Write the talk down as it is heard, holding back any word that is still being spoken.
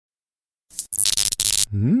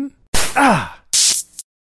Hmm? Ah!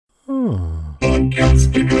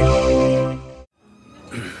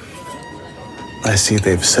 I see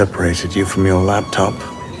they've separated you from your laptop.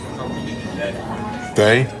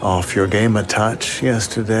 They? Off your game a touch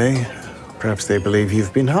yesterday. Perhaps they believe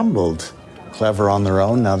you've been humbled. Clever on their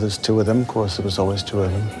own, now there's two of them. Of course, there was always two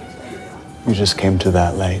of them. You just came to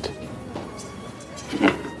that late.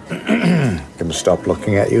 Gonna stop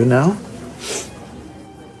looking at you now?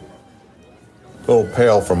 A little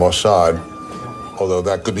pale for Mossad, although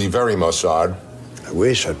that could be very Mossad. I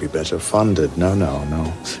wish I'd be better funded.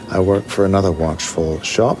 No. I work for another watchful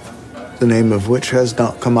shop, the name of which has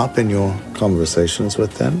not come up in your conversations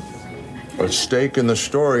with them. A stake in the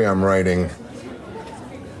story I'm writing.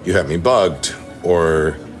 You have me bugged,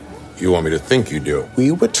 or you want me to think you do?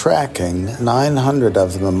 We were tracking 900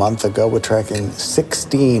 of them a month ago. We're tracking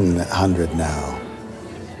 1,600 now.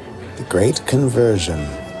 The great conversion.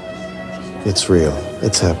 It's real.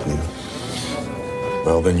 It's happening.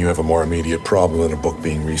 Well, then you have a more immediate problem than a book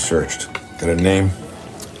being researched. Got a name?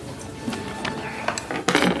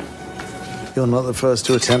 You're not the first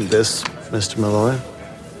to attempt this, Mr. Malloy.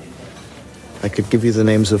 I could give you the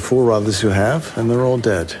names of 4 others who have, and they're all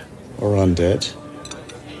dead. Or undead.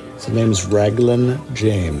 The name's Raglan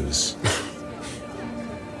James.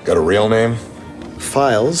 Got a real name?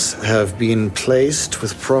 Files have been placed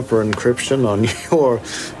with proper encryption on your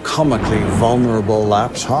comically vulnerable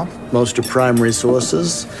laptop. Most of primary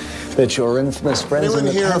sources that your infamous friends in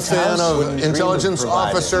the Anyone here a fan penthouse of wouldn't dream intelligence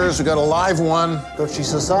providing. officers? We got a live one.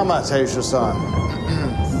 Gochi-sama, Teisho-san.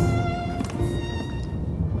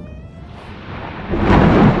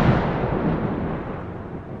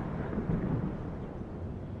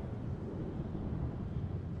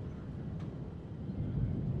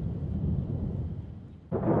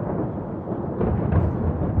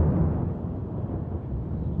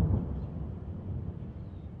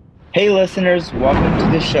 Hey listeners, welcome to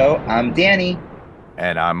the show. I'm Danny.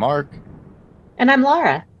 And I'm Mark. And I'm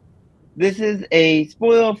Lara. This is a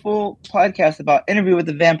spoilerful podcast about Interview with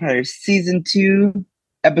the Vampire, Season 2,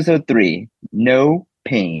 Episode 3, No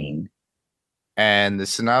Pain. And the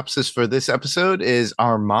synopsis for this episode is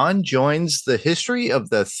Arman joins the history of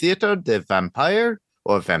the Theatre de Vampire,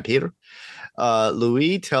 or Vampire.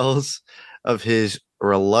 Louis tells of his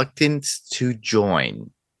reluctance to join.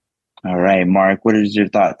 All right, Mark, what is your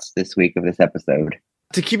thoughts this week of this episode?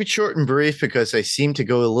 To keep it short and brief, because I seem to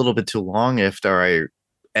go a little bit too long after I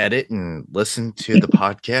edit and listen to the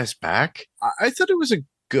podcast back, I thought it was a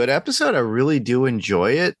good episode. I really do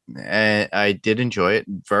enjoy it. And I did enjoy it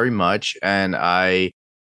very much. And I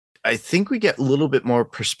think we get a little bit more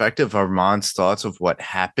perspective of Armand's thoughts of what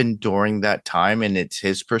happened during that time. And it's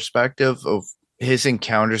his perspective of his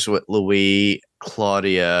encounters with Louis,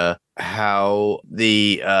 Claudia, how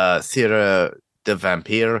the Theatre de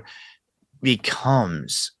Vampire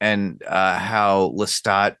becomes, and how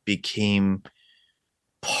Lestat became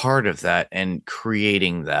part of that and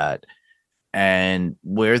creating that, and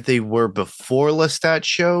where they were before Lestat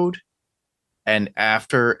showed and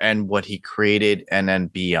after, and what he created, and then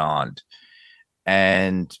beyond.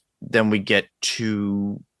 And then we get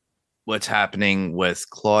to what's happening with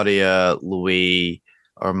Claudia, Louis,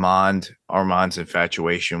 Armand's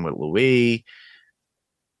infatuation with Louis.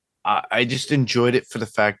 I just enjoyed it for the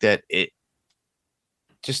fact that it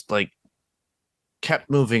just like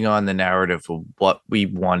kept moving on the narrative of what we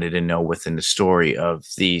wanted to know within the story of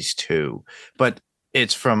these two. But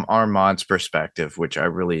it's from Armand's perspective, which I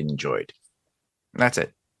really enjoyed. And that's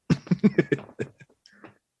it.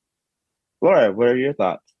 Laura, what are your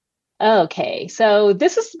thoughts? Okay, so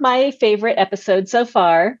this is my favorite episode so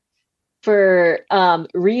far for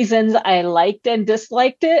reasons I liked and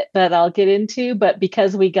disliked it that I'll get into, but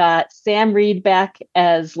because we got Sam Reed back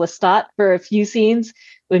as Lestat for a few scenes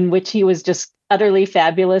in which he was just utterly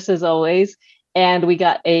fabulous as always, and we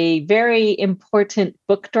got a very important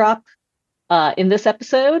book drop in this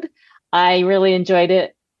episode. I really enjoyed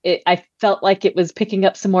it. I felt like it was picking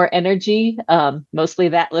up some more energy, mostly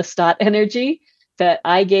that Lestat energy, that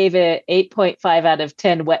I gave it 8.5 out of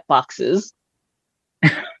 10 wet boxes.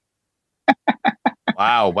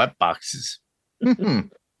 Wow, wet boxes. No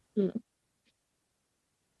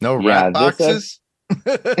Yeah, rat boxes?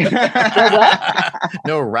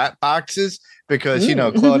 No rat boxes? Because, you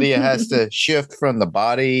know, Claudia has to shift from the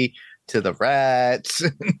body to the rats.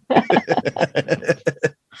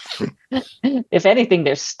 If anything,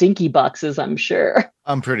 they're stinky boxes, I'm sure.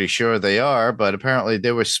 I'm pretty sure they are, but apparently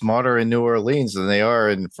they were smarter in New Orleans than they are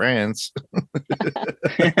in France.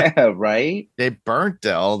 Right? They burnt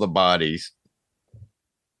all the bodies.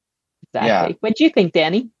 Exactly. Yeah. What do you think,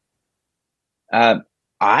 Danny?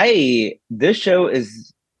 This show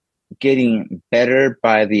is getting better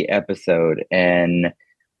by the episode, and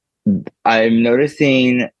I'm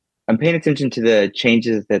paying attention to the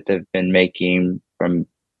changes that they've been making from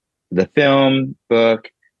the film, book,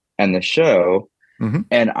 and the show. Mhm.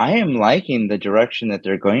 And I am liking the direction that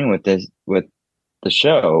they're going with the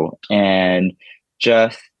show, and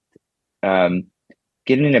just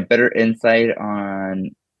getting a better insight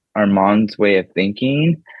on Armand's way of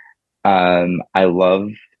thinking. I love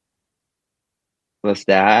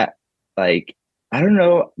Lestat. Like, I don't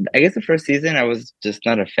know. I guess the first season I was just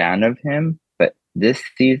not a fan of him, but this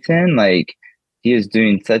season, like, he is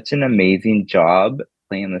doing such an amazing job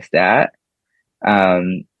playing Lestat.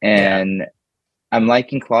 And I'm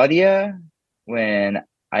liking Claudia when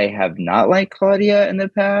I have not liked Claudia in the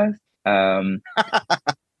past. I'm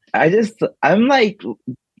like,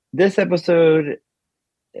 this episode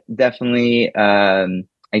definitely.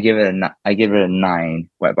 I give it a 9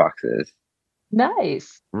 wet boxes.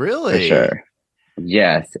 Nice. Really? For sure.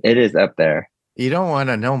 Yes, it is up there. You don't want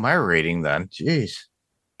to know my rating then. Jeez.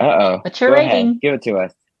 Uh-oh. What's your Go rating? ahead. Give it to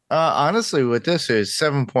us. Honestly, with this is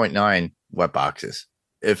 7.9 wet boxes.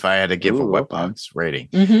 If I had to give a wet box rating.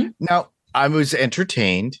 Mm-hmm. Now, I was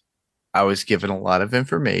entertained. I was given a lot of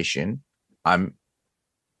information. I'm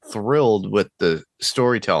thrilled with the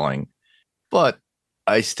storytelling, but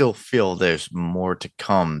I still feel there's more to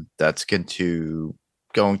come that's going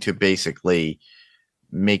to basically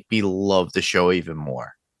make me love the show even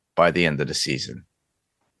more by the end of the season.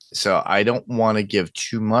 So I don't want to give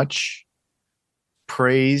too much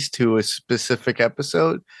praise to a specific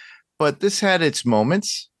episode, but this had its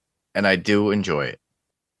moments and I do enjoy it.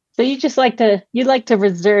 So you like to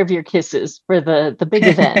reserve your kisses for the big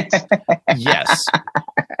event. Yes.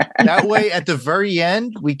 That way at the very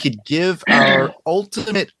end we could give our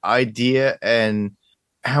ultimate idea and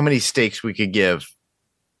how many steaks we could give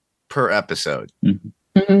per episode.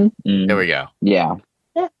 Mm-hmm. There we go. Yeah,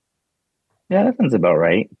 that sounds about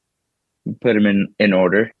right. Put them in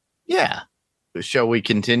order. Yeah. Shall we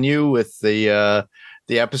continue with the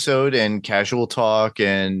episode and casual talk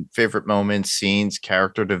and favorite moments, scenes,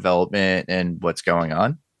 character development, and what's going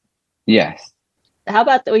on? Yes. How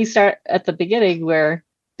about that we start at the beginning where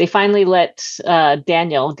they finally let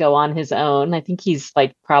Daniel go on his own. I think he's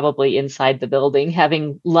like probably inside the building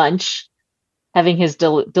having lunch, having his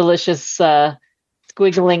delicious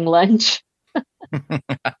squiggling lunch.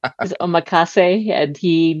 His omakase, and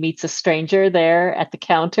he meets a stranger there at the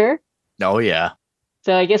counter. Oh yeah.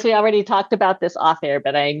 So I guess we already talked about this off air,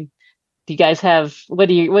 but do you guys have what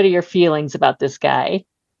are your feelings about this guy?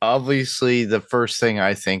 Obviously, the first thing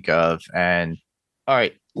I think of, and all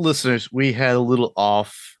right, listeners, we had a little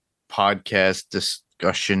off podcast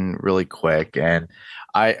discussion really quick, and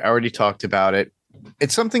I already talked about it.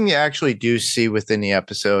 It's something you actually do see within the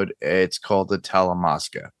episode. It's called the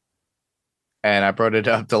Talamasca. And I brought it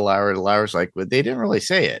up to Lara. Lara's like, well, they didn't really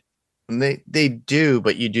say it. And they do,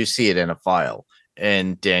 but you do see it in a file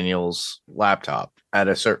in Daniel's laptop at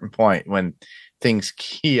a certain point when things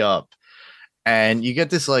key up. And you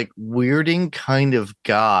get this like weirding kind of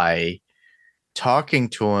guy talking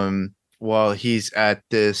to him while he's at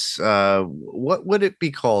this, what would it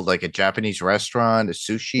be called? Like a Japanese restaurant, a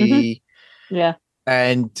sushi? Mm-hmm. Yeah.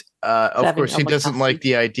 And of course, he doesn't like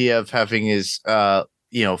the idea of having his,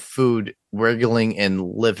 food wriggling and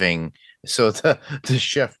living. So the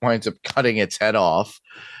chef winds up cutting its head off.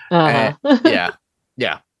 Uh-huh. And,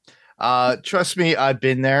 yeah. Trust me, I've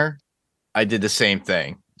been there. I did the same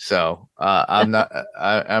thing. So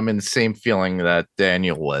I'm in the same feeling that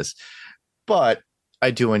Daniel was. But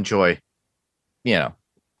I do enjoy,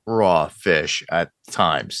 raw fish at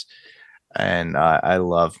times. And I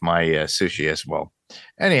love my sushi as well.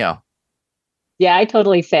 Anyhow. Yeah, I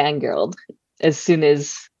totally fangirled as soon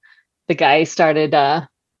as the guy started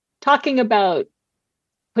talking about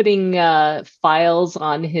putting files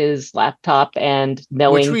on his laptop and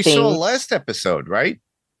knowing which we saw last episode, right?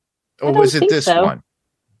 Or was it this one?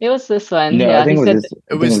 It was this one. No, yeah, I think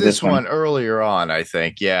it was this one earlier on, I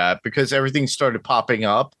think. Yeah, because everything started popping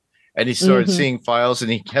up and he started seeing files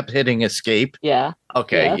and he kept hitting escape. Yeah.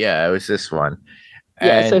 Okay, yeah, it was this one.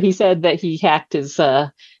 Yeah, so he said that he hacked his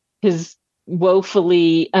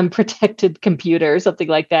woefully unprotected computer, something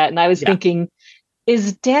like that. And I was thinking,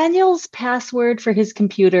 is Daniel's password for his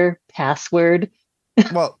computer password?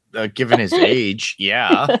 Well, given his age,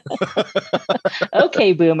 yeah.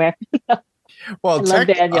 Okay, boomer. Well, I love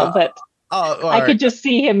Daniel, but I could just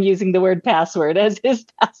see him using the word password as his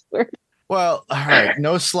password. Well, all right.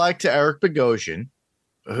 No slack to Eric Bogosian.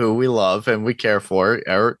 who we love and we care for.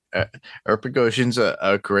 Eric Bogosian's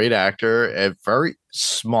a great actor and very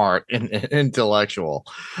smart and intellectual.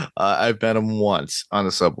 I've met him once on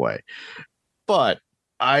the subway, but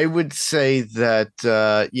I would say that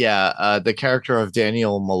the character of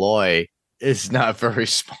Daniel Malloy is not very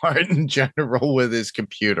smart in general with his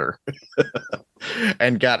computer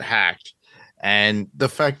and got hacked. And the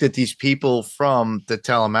fact that these people from the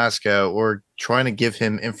Talamasca were trying to give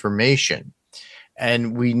him information.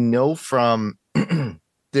 And we know from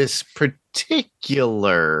this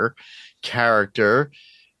particular character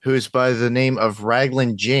who's by the name of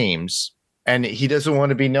Raglan James, and he doesn't want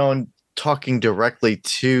to be known talking directly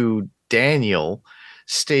to Daniel,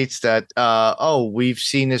 states that, we've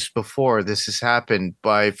seen this before. This has happened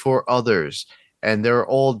by 4 others, and they're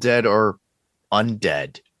all dead or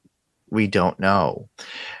undead. We don't know.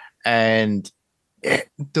 And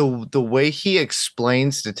the way he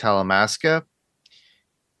explains the Talamasca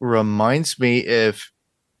reminds me, if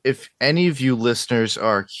any of you listeners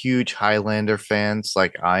are huge Highlander fans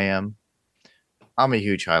like I am, I'm a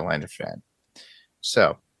huge Highlander fan.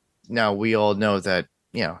 So now we all know that,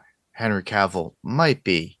 Henry Cavill might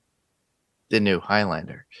be the new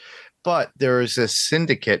Highlander. But there is a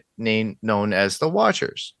syndicate known as the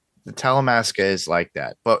Watchers. The Talamasca is like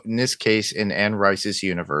that. But in this case, in Anne Rice's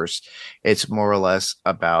universe, it's more or less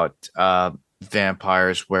about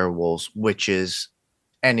vampires, werewolves, witches,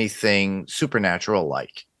 anything supernatural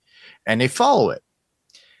like. And they follow it.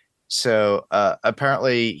 So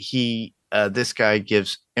apparently this guy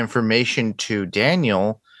gives information to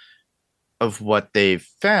Daniel of what they've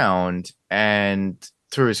found and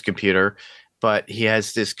through his computer, but he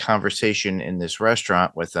has this conversation in this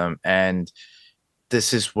restaurant with them, and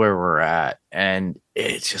this is where we're at. And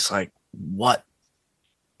it's just like, what?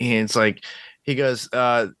 And it's like, he goes,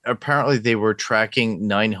 apparently they were tracking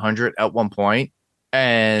 900 at one point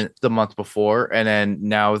and the month before, and then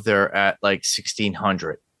now they're at like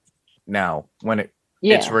 1600 now when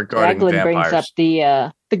it's regarding Raglan vampires. Brings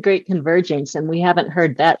up the Great Convergence, and we haven't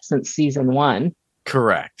heard that since season 1.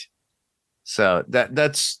 Correct. So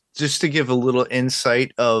that's just to give a little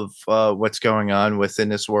insight of what's going on within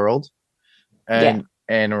this world and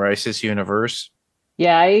Rice's universe.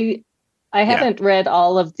 Yeah, I haven't read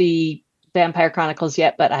all of the Vampire Chronicles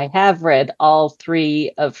yet, but I have read all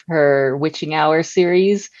 3 of her Witching Hour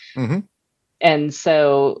series. Mm-hmm. And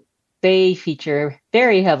so they feature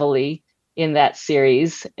very heavily in that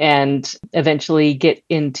series and eventually get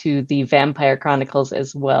into the Vampire Chronicles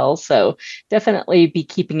as well. So definitely be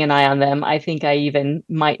keeping an eye on them. I think I even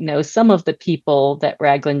might know some of the people that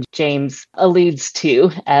Raglan James alludes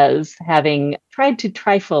to as having tried to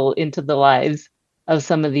trifle into the lives of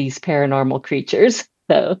some of these paranormal creatures.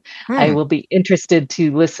 So I will be interested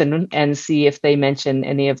to listen and see if they mention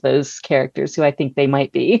any of those characters who I think they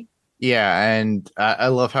might be. Yeah, and I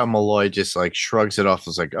love how Malloy just like shrugs it off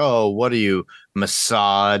as like, oh, what are you,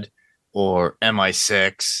 Mossad or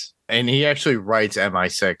MI6? And he actually writes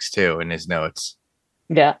MI6 too in his notes.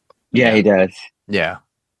 Yeah, he does. Yeah.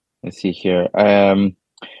 Let's see here. I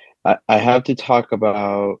have to talk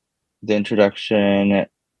about the introduction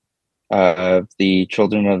of the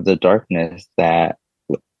Children of the Darkness, that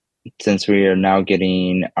since we are now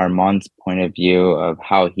getting Armand's point of view of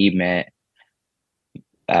how he met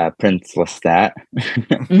Prince Lestat.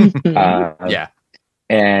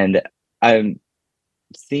 And I'm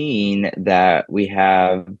seeing that we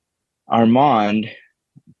have Armand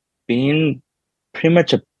being pretty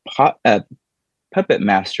much a puppet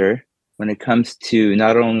master when it comes to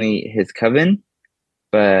not only his coven,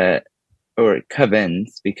 or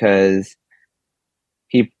covens, because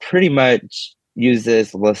he pretty much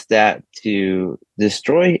uses Lestat to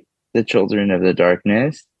destroy the Children of the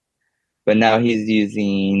Darkness. But now he's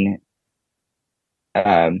using,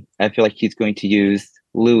 I feel like he's going to use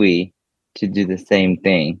Louis to do the same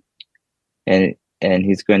thing. And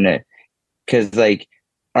he's going to, because like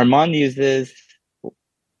Armand uses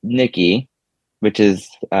Nikki, which is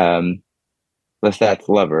Lestat's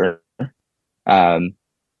lover,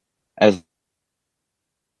 as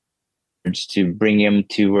to bring him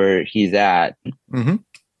to where he's at,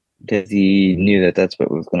 because he knew that that's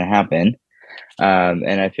what was going to happen.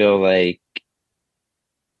 And I feel like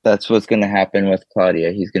that's what's going to happen with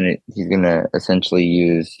Claudia. He's gonna essentially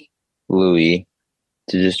use Louis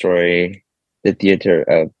to destroy the theater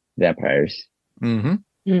of vampires. Mm-hmm.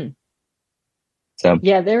 Mm. So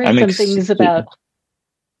yeah, there are some things about.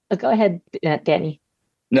 Oh, go ahead, Danny.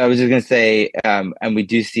 No, I was just going to say, and we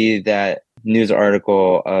do see that news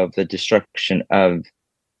article of the destruction of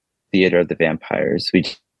theater of the vampires.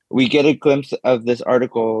 We get a glimpse of this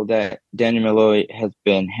article that Daniel Malloy has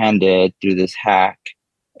been handed through this hack,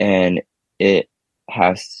 and it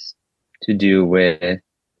has to do with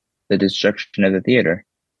the destruction of the theater.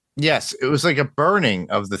 Yes, it was like a burning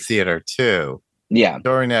of the theater too. Yeah.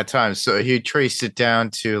 During that time. So he traced it down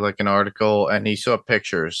to like an article and he saw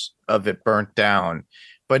pictures of it burnt down,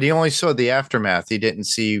 but he only saw the aftermath. He didn't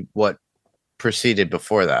see what preceded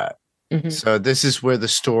before that. Mm-hmm. So this is where the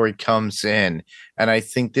story comes in. And I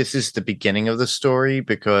think this is the beginning of the story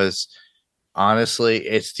because honestly,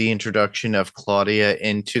 it's the introduction of Claudia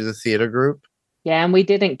into the theater group. Yeah, and we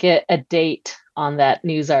didn't get a date on that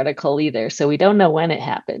news article either, so we don't know when it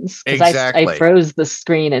happens. Exactly. I froze the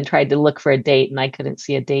screen and tried to look for a date, and I couldn't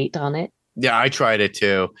see a date on it. Yeah, I tried it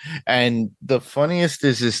too. And the funniest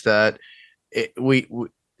is that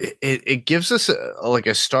it gives us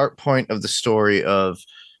a start point of the story of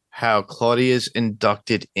how Claudia is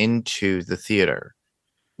inducted into the theater.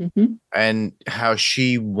 Mm-hmm. And how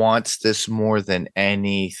she wants this more than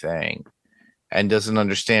anything and doesn't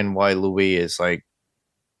understand why Louis is like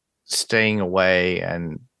staying away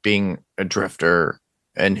and being a drifter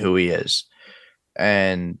and who he is.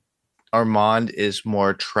 And Armand is more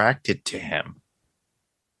attracted to him.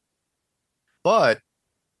 But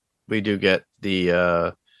we do get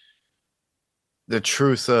the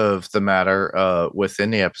truth of the matter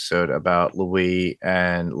within the episode about Louis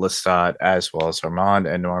and Lestat, as well as Armand,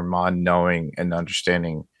 and Armand knowing and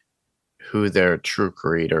understanding who their true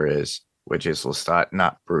creator is, which is Lestat,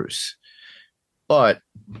 not Bruce. But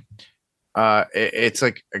it's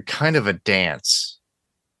like a kind of a dance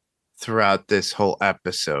throughout this whole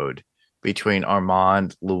episode between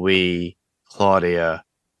Armand, Louis, Claudia,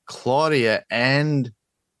 and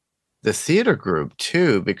the theater group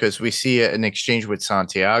too, because we see an exchange with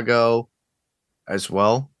Santiago as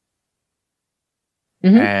well.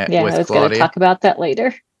 Mm-hmm. Yeah, I was going to talk about that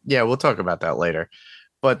later. Yeah, we'll talk about that later.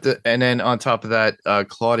 But and then on top of that,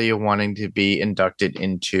 Claudia wanting to be inducted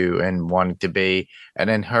into and wanting to be, and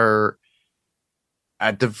then her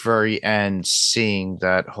at the very end seeing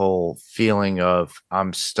that whole feeling of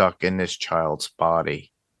I'm stuck in this child's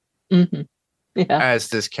body. Mm-hmm. Yeah. As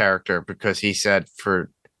this character, because he said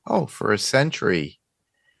for a century,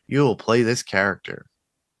 you'll play this character.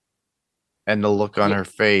 And the look on her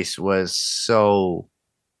face was so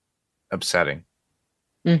upsetting.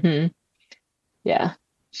 Mm-hmm. Yeah.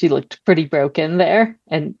 She looked pretty broken there.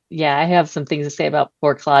 And yeah, I have some things to say about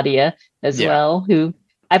poor Claudia as well, who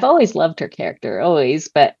I've always loved her character, always,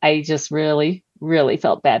 but I just really, really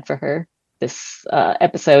felt bad for her this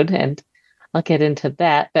episode. And I'll get into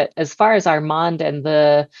that. But as far as Armand and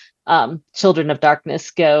the Children of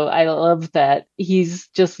Darkness go, I love that he's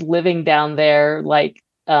just living down there like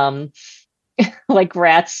like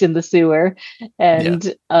rats in the sewer.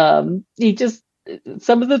 And he just,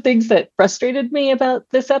 some of the things that frustrated me about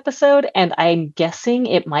this episode, and I'm guessing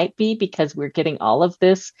it might be because we're getting all of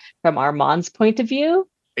this from Armand's point of view.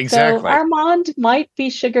 Exactly. So Armand might be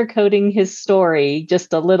sugarcoating his story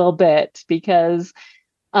just a little bit because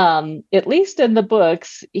at least in the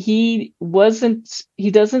books, he doesn't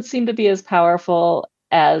seem to be as powerful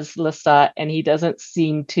as Lestat, and he doesn't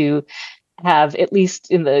seem to have, at least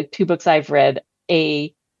in the two books I've read,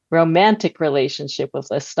 a romantic relationship with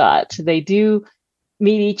Lestat. They do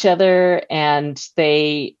meet each other and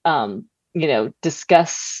they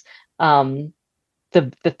discuss the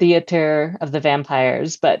theater of the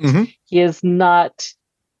vampires, but he's not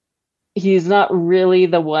really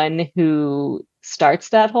the one who starts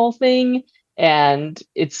that whole thing, and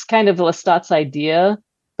it's kind of Lestat's idea,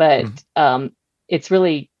 but it's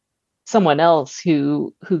really someone else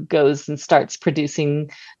who goes and starts producing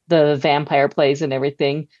the vampire plays and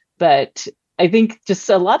everything. But I think just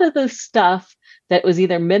a lot of the stuff that was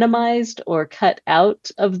either minimized or cut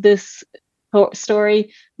out of this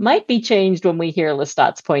story might be changed when we hear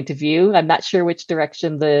Lestat's point of view. I'm not sure which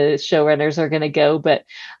direction the showrunners are going to go, but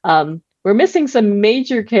we're missing some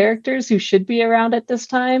major characters who should be around at this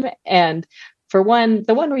time. And for one,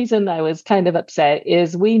 the one reason I was kind of upset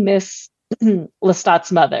is we miss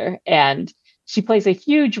Lestat's mother, and she plays a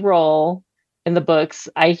huge role in the books.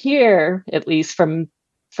 I hear, at least from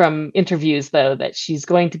interviews, though, that she's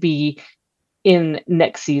going to be in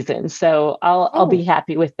next season. So I'll be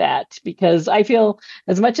happy with that, because I feel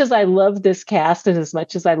as much as I love this cast and as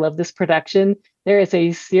much as I love this production, there is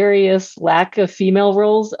a serious lack of female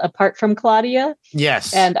roles apart from Claudia.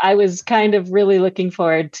 Yes. And I was kind of really looking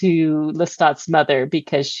forward to Lestat's mother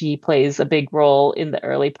because she plays a big role in the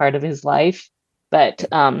early part of his life. But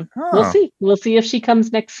we'll see. We'll see if she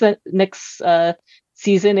comes next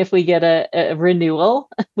season, if we get a renewal,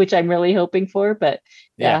 which I'm really hoping for. But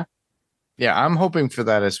yeah. Yeah, I'm hoping for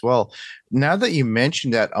that as well. Now that you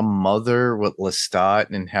mentioned that, a mother with Lestat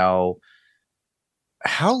and how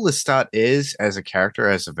how Lestat is as a character,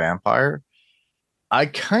 as a vampire, I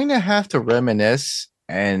kind of have to reminisce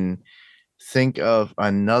and think of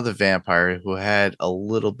another vampire who had a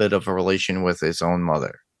little bit of a relation with his own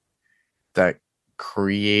mother that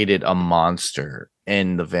created a monster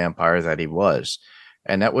in the vampire that he was.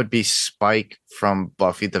 And that would be Spike from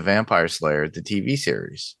Buffy the Vampire Slayer, the TV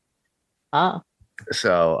series. Ah.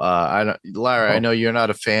 So, I don't, Lara, I know you're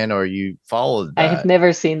not a fan or you followed that. I have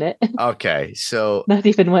never seen it. Okay, so not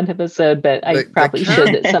even one episode, but I probably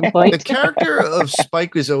should at some point. The character of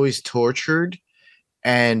Spike was always tortured,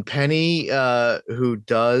 and Penny, who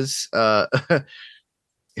does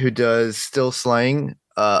Still Slaying,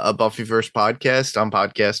 a Buffyverse podcast on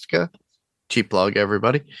Podcastica. Cheap plug,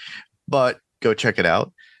 everybody, but go check it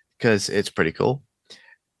out because it's pretty cool.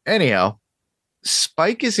 Anyhow,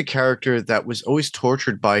 Spike is a character that was always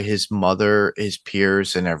tortured by his mother, his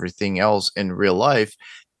peers, and everything else in real life,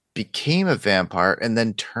 became a vampire, and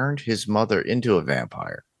then turned his mother into a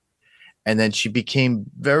vampire. And then she became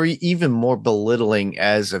even more belittling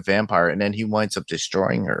as a vampire, and then he winds up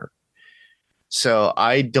destroying her. So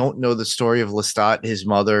I don't know the story of Lestat, his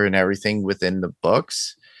mother, and everything within the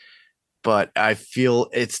books, but I feel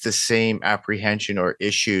it's the same apprehension or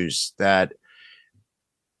issues that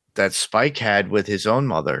Spike had with his own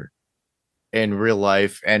mother in real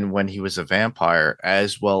life and when he was a vampire,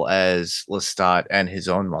 as well as Lestat and his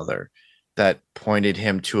own mother, that pointed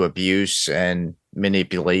him to abuse and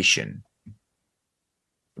manipulation.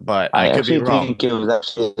 But I could be wrong. Think it was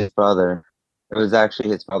actually his father. It was actually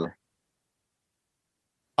his father.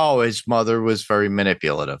 Oh, his mother was very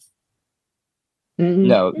manipulative.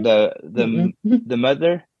 No, the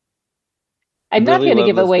mother. I'm not going to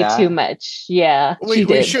give away too much. Yeah,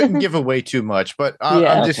 we shouldn't give away too much, but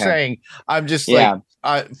I'm just saying. I'm just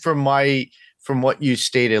from what you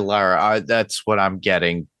stated, Lara. That's what I'm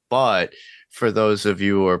getting. But for those of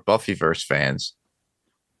you who are Buffyverse fans,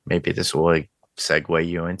 maybe this will segue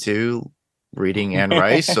you into reading Anne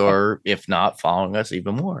Rice, or if not, following us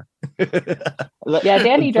even more. Yeah,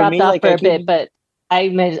 Danny dropped off for a bit, but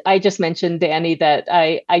I just mentioned, Danny, that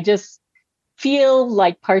I just feel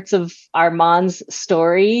like parts of Armand's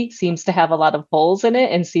story seems to have a lot of holes in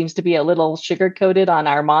it and seems to be a little sugar-coated on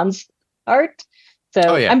Armand's art.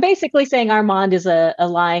 So I'm basically saying Armand is a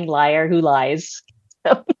lying liar who lies.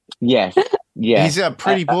 Yes. He's a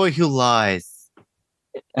pretty boy who lies.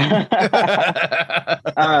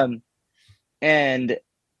 And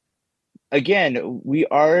again,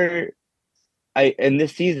 in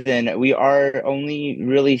this season, we are only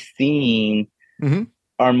really seeing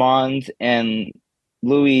Armand's and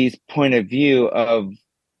Louis' point of view of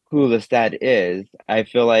who Lestat is. I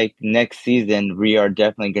feel like next season we are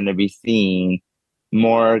definitely going to be seeing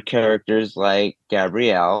more characters like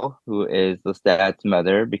Gabrielle, who is Lestat's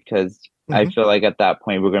mother, because I feel like at that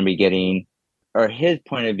point we're going to be getting his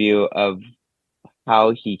point of view of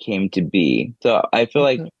how he came to be. So I feel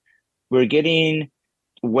like we're getting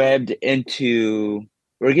webbed into,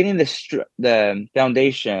 we're getting the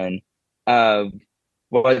foundation of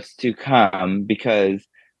what's to come, because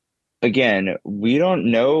again, we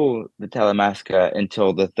don't know the Telemasca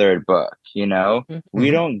until the third book, we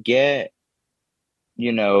don't get,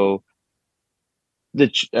 the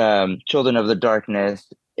Children of the Darkness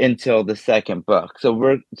until the second book.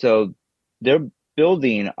 So they're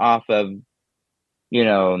building off of,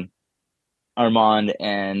 Armand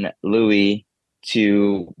and Louis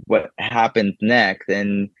to what happens next.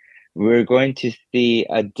 And we're going to see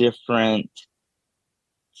a different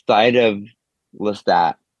side of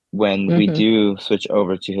Lestat when we do switch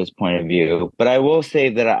over to his point of view. But I will say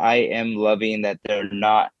that I am loving that they're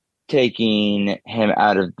not taking him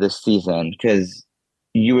out of this season, because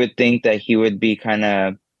you would think that he would be kind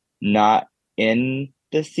of not in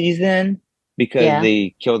the season because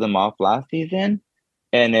they killed him off last season.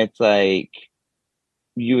 And it's like,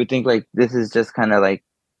 you would think like this is just kind of like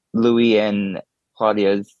Louis and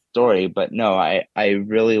Claudia's story, but no, I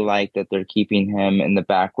really like that they're keeping him in the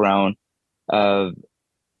background of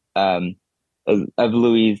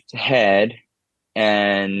Louis' head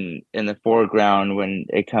and in the foreground when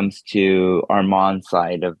it comes to Armand's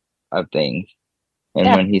side of things. And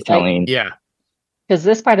when he's telling because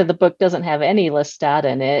this part of the book doesn't have any Lestat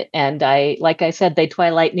in it, and like I said, they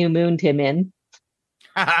Twilight New Mooned him in.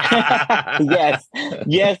 Yes,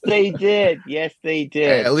 they did.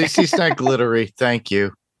 Hey, at least he's not glittery. Thank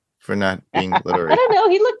you for not being glittery. I don't know.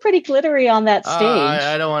 He looked pretty glittery on that stage.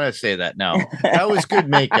 I don't want to say that. No, that was good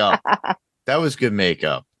makeup.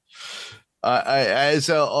 As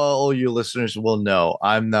all you listeners will know,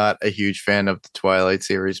 I'm not a huge fan of the Twilight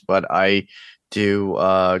series, but I do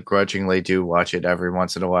grudgingly do watch it every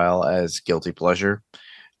once in a while as guilty pleasure.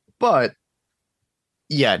 But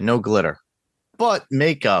yeah, no glitter. But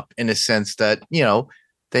makeup in a sense that,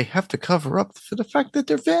 they have to cover up for the fact that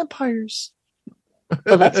they're vampires.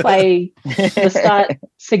 Well, that's why Lestat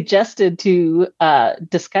suggested to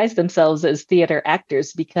disguise themselves as theater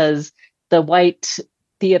actors, because the white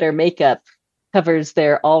theater makeup covers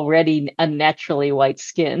their already unnaturally white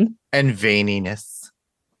skin. And veininess.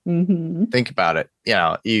 Mm-hmm. Think about it.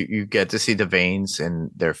 You get to see the veins in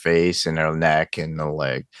their face and their neck and the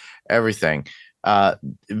leg, everything.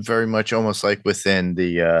 Very much almost like within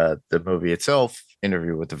the movie itself,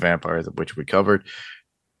 Interview with the Vampire, which we covered.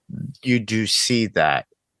 You do see that,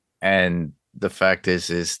 and the fact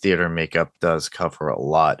is theater makeup does cover a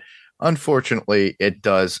lot. Unfortunately, it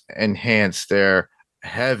does enhance their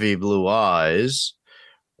heavy blue eyes,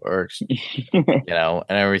 or and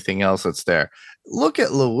everything else that's there. Look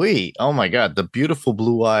at Louis. Oh my God, the beautiful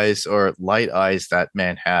blue eyes or light eyes that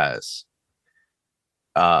man has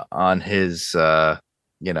on his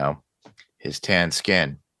his tan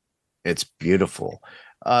skin. It's beautiful.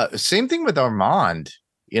 Same thing with Armand.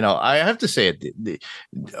 I have to say it.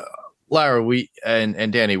 Lara,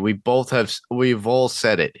 and Danny, we've all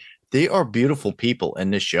said it. They are beautiful people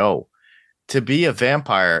in this show. To be a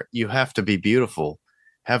vampire, you have to be beautiful.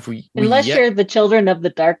 Unless you're the children of the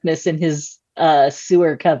darkness in his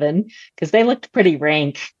sewer coven, because they looked pretty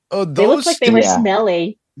rank. Oh, they looked like they were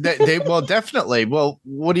smelly. They well, definitely. Well,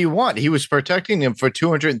 what do you want? He was protecting them for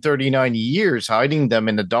 239 years, hiding them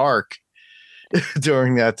in the dark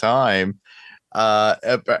during that time.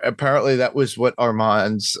 Apparently that was what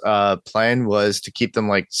Armand's plan was, to keep them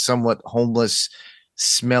like somewhat homeless,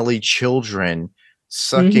 smelly children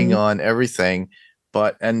sucking on everything.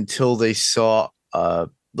 But until they saw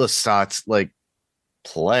Lestat's like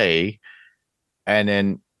play, and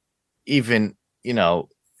then even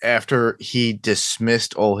after he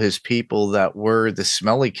dismissed all his people that were the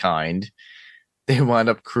smelly kind, they wound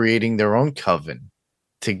up creating their own coven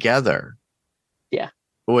together. Yeah.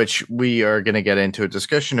 Which we are going to get into a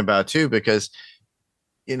discussion about too, because,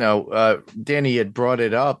 Danny had brought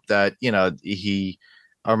it up that,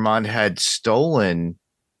 Armand had stolen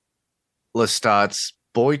Lestat's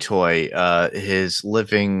boy toy, his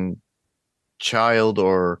living child,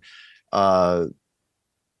 or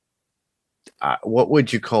what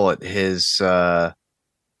would you call it? His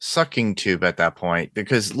sucking tube at that point,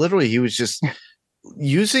 because literally he was just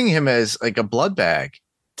using him as like a blood bag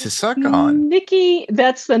to suck on. Nikki,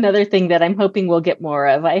 that's another thing that I'm hoping we'll get more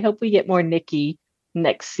of. I hope we get more Nikki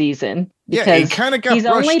next season. Yeah, he kind of got he's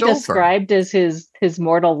only described as his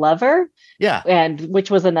mortal lover. Yeah. And which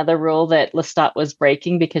was another rule that Lestat was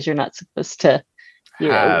breaking, because you're not supposed to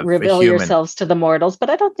reveal yourselves to the mortals. But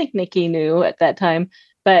I don't think Nikki knew at that time.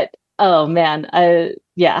 But oh man,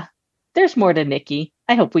 yeah, there's more to Nikki.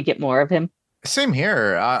 I hope we get more of him. Same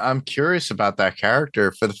here. I'm curious about that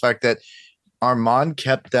character, for the fact that Armand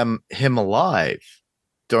kept him alive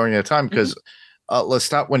during that time, because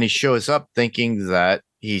Lestat, when he shows up, thinking that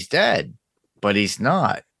he's dead, but he's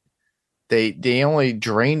not. They only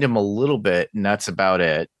drained him a little bit, and that's about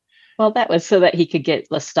it. Well, that was so that he could get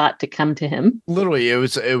Lestat to come to him. Literally, it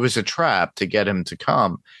was a trap to get him to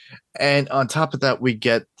come. And on top of that, we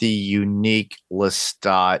get the unique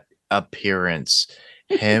Lestat appearance,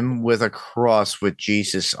 him with a cross with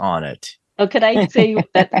Jesus on it. Oh, could I say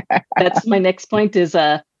that? That's my next point. Is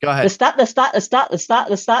go ahead. Lestat,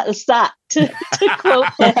 to quote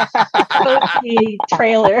the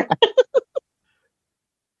trailer.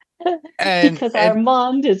 And because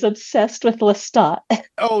Armand is obsessed with Lestat.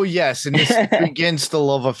 Oh yes, and this begins the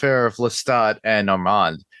love affair of Lestat and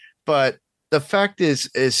Armand. But the fact is,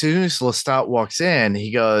 as soon as Lestat walks in,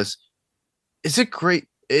 he goes, "It's a great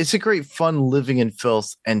fun living in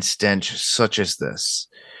filth and stench such as this."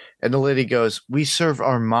 And the lady goes, "We serve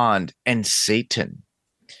Armand and Satan."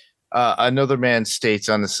 Another man states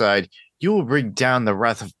on the side, "You will bring down the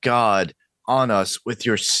wrath of God on us with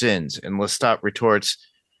your sins." And Lestat retorts,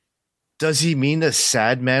 "Does he mean the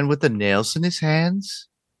sad man with the nails in his hands?"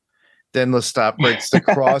 Then Lestat breaks the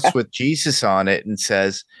cross with Jesus on it and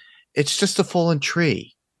says, "It's just a fallen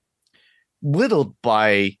tree, whittled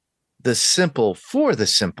by the simple for the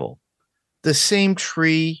simple. The same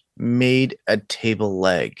tree made a table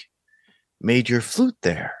leg, made your flute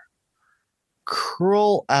there.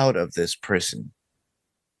 Crawl out of this prison.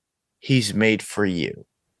 He's made for you."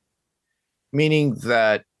 Meaning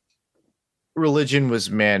that religion was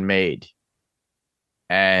man-made,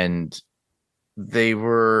 and they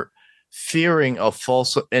were fearing a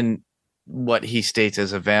false, and what he states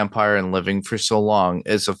as a vampire and living for so long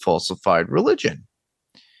is a falsified religion.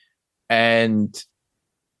 And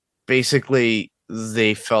basically,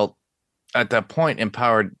 they felt at that point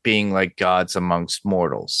empowered, being like gods amongst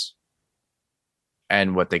mortals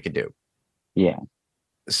and what they could do. Yeah.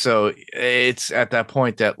 So it's at that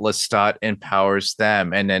point that Lestat empowers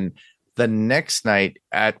them. And then the next night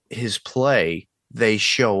at his play, they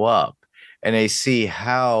show up and they see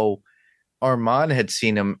how Arman had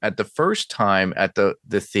seen him at the first time at the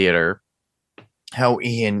theater, how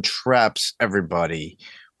he entraps everybody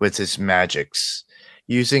with his magics,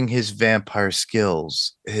 using his vampire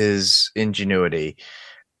skills, his ingenuity.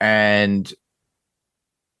 And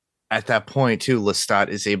at that point, too, Lestat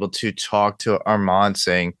is able to talk to Armand,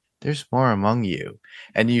 saying, "There's more among you."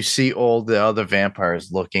 And you see all the other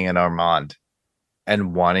vampires looking at Armand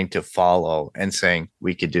and wanting to follow and saying,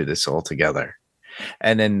 "We could do this all together."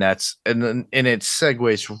 And then it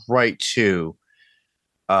segues right to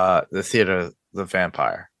the theater of the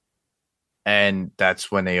vampire. And that's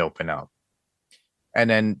when they open up. And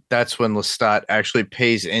then that's when Lestat actually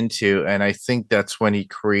pays into, and I think that's when he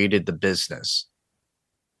created the business.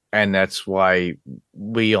 And that's why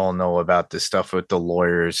we all know about this stuff with the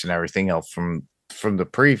lawyers and everything else from the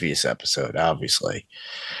previous episode, obviously.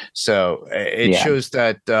 So it shows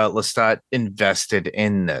that Lestat invested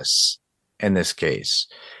in this case,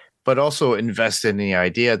 but also invested in the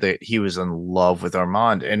idea that he was in love with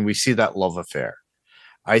Armand. And we see that love affair.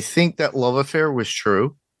 I think that love affair was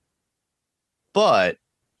true, but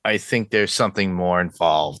I think there's something more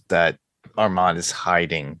involved that Armand is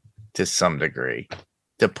hiding to some degree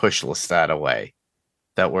to push Lestat away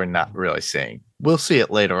that we're not really seeing. We'll see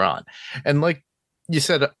it later on. And like you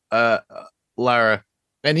said, Lara,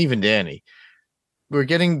 and even Danni, we're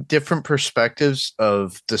getting different perspectives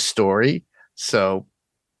of the story. So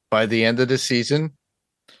by the end of the season,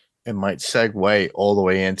 it might segue all the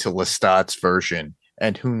way into Lestat's version.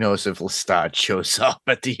 And who knows if Lestat shows up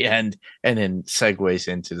at the end and then segues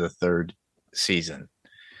into the third season.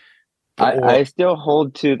 I still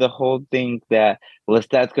hold to the whole thing that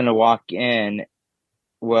Lestat's going to walk in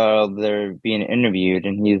while they're being interviewed,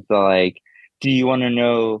 and he's like, "Do you want to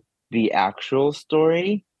know the actual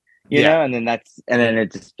story?" You know, and then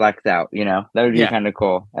it just blacks out. You know, that would be kind of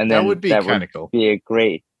cool. And then that would be kind of cool. Be a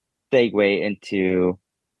great segue into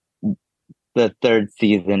the third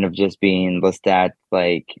season of just being Lestat.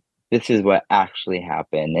 Like, this is what actually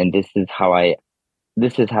happened, and this is how I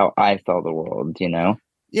saw the world. You know.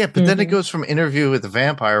 Yeah, but then it goes from Interview with the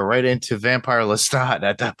Vampire right into Vampire Lestat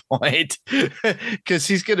at that point. Because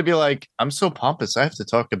he's going to be like, "I'm so pompous, I have to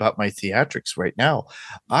talk about my theatrics right now.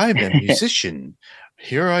 I'm a musician.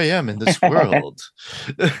 Here I am in this world."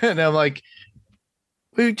 And I'm like,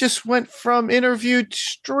 we just went from Interview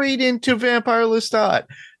straight into Vampire Lestat.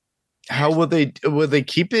 How will they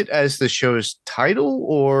keep it as the show's title,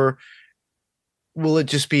 or will it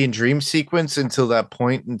just be in dream sequence until that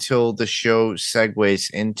point, until the show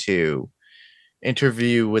segues into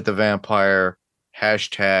Interview with the Vampire #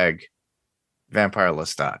 Vampire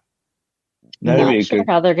Lestat? Not sure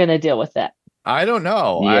how they're going to deal with that. I don't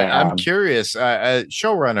know. Yeah. I'm curious.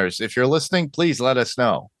 Showrunners, if you're listening, please let us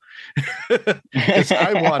know. Because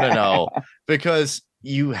I want to know, because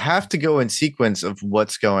you have to go in sequence of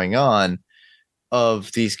what's going on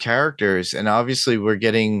of these characters. And obviously we're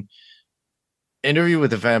getting Interview with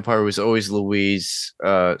the Vampire was always Louis'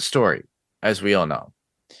 story, as we all know.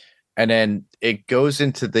 And then it goes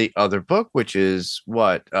into the other book, which is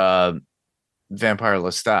what? Vampire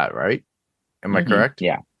Lestat, right? Am I correct?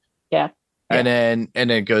 Yeah. And then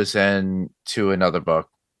it goes into another book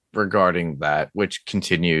regarding that, which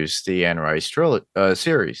continues the Anne Rice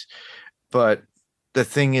series. But the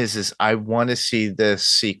thing is I want to see this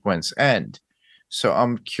sequence end. So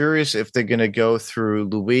I'm curious if they're going to go through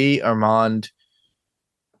Louis, Armand,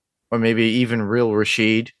 or maybe even Real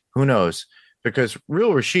Rashid. Who knows? Because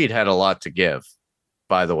Real Rashid had a lot to give,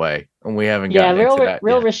 by the way, and we haven't gotten into that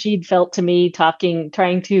Real yet. Rashid felt to me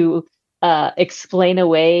trying to explain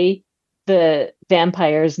away the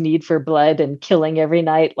vampire's need for blood and killing every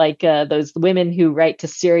night, like those women who write to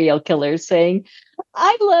serial killers saying,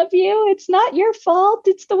 "I love you. It's not your fault.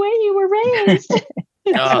 It's the way you were raised."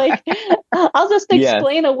 It's like, I'll just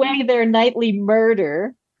explain away their nightly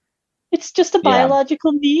murder. It's just a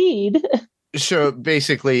biological need. So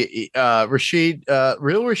basically, Real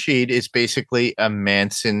Rashid is basically a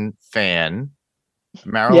Manson fan.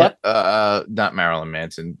 Not Marilyn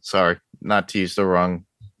Manson. Sorry, not to use the wrong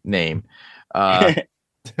name.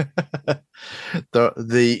 The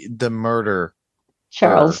murder.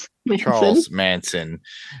 Charles Manson. Charles Manson.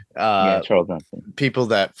 People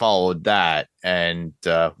that followed that and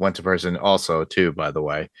went to prison also too, by the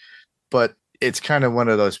way. But it's kind of one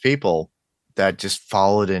of those people that just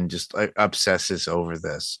followed and just obsesses over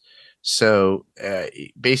this. So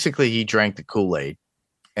basically, he drank the Kool-Aid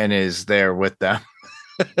and is there with them.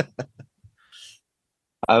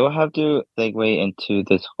 I will have to segue into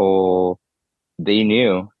this whole. They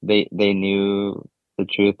knew the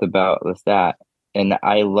truth about Lestat, and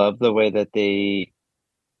I love the way that they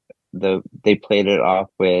played it off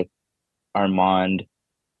with Armand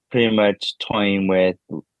pretty much toying with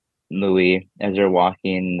Louis as they're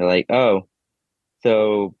walking. They're like, "Oh,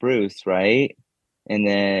 so Bruce, right?" And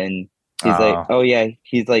then he's like, Oh. "Oh yeah,"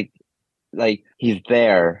 he's like he's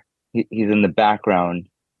there. He's in the background,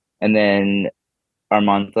 and then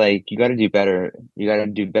Armand's like, "You got to do better. You got to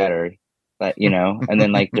do better." Like, and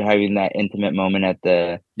then like they're having that intimate moment at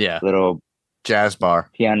the little jazz bar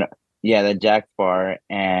piano, the jazz bar,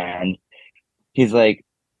 and he's like,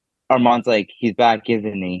 Armand's like, "He's back,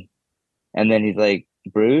 isn't he?" And then he's like,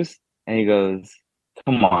 "Bruce," and he goes,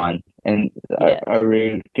 "Come on." And are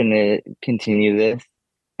we gonna continue this?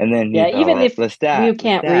 And then even if you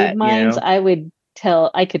can't read minds, you know?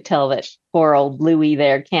 I could tell that poor old Louis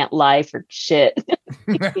there can't lie for shit.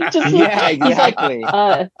 Exactly.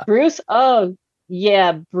 Like, Bruce. Oh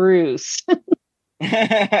yeah, Bruce.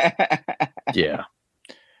 Yeah.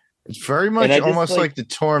 It's very much almost like the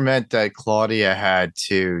torment that Claudia had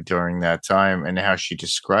too during that time, and how she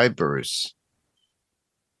described Bruce.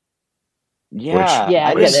 Yeah,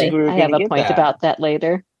 I have a point about that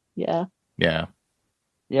later. Yeah.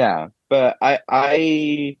 But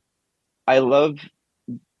I love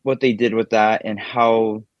what they did with that and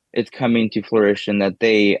how it's coming to fruition that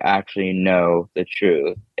they actually know the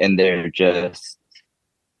truth, and they're just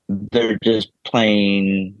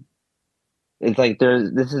playing. It's like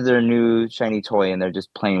this is their new shiny toy, and they're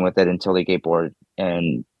just playing with it until they get bored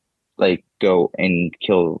and like go and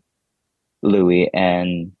kill Louis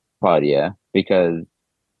and Claudia, because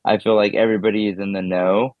I feel like everybody is in the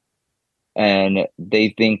know, and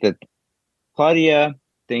they think that Claudia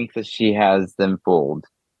thinks that she has them fooled,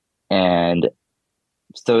 and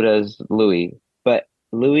so does Louis. But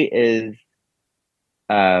Louis is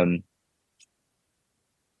kind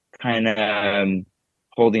of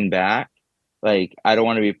holding back. Like, I don't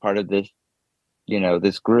want to be part of this,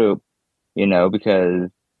 this group, because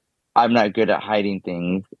I'm not good at hiding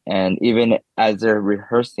things. And even as they're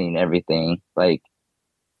rehearsing everything, like,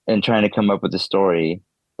 and trying to come up with a story,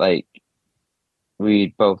 like,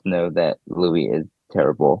 we both know that Louis is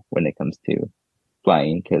terrible when it comes to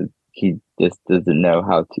flying, because he just doesn't know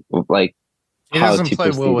how to, like, he doesn't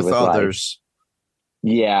play well with others.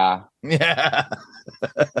 Yeah.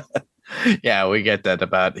 Yeah, we get that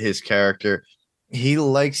about his character. He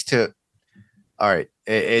likes to. All right,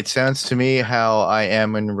 it sounds to me how I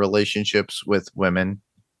am in relationships with women.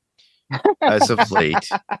 As of late,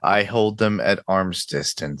 I hold them at arm's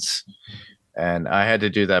distance, and I had to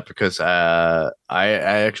do that because I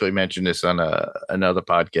actually mentioned this on another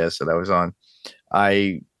podcast that I was on.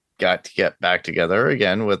 I got to get back together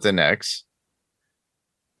again with an ex,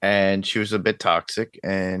 and she was a bit toxic,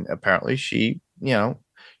 and apparently she,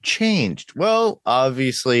 changed. Well,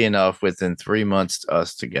 obviously enough, within 3 months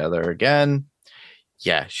us together again.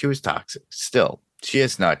 Yeah, she was toxic. Still, she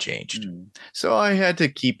has not changed. So I had to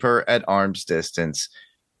keep her at arm's distance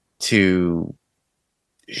to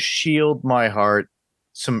shield my heart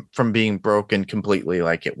from being broken completely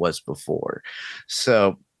like it was before.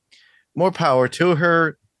 So more power to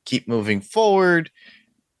her. Keep moving forward.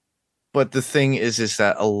 But the thing is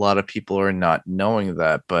that a lot of people are not knowing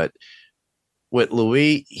that. But with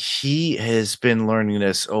Louis, he has been learning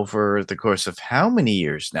this over the course of how many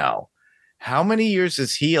years now? How many years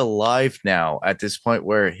is he alive now at this point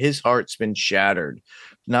where his heart's been shattered,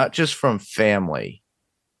 not just from family,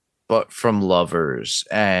 but from lovers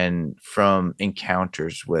and from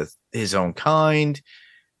encounters with his own kind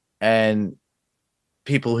and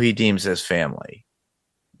people he deems as family?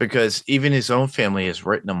 Because even his own family has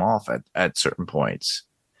written him off at certain points.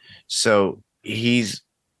 So he's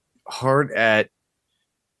hard at,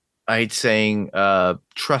 I'd saying,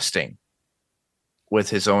 trusting with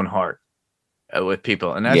his own heart, with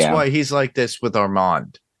people. And that's why he's like this with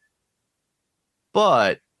Armand.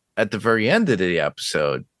 But at the very end of the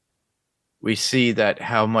episode, we see that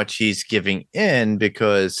how much he's giving in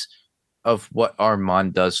because of what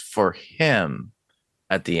Armand does for him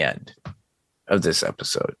at the end of this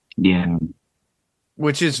episode. Yeah.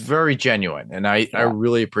 Which is very genuine. And I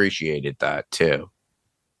really appreciated that too.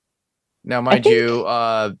 Now, mind you,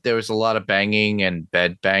 there was a lot of banging and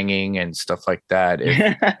bed banging and stuff like that.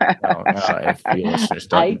 If you listeners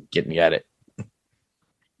don't get me at it.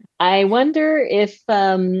 I wonder if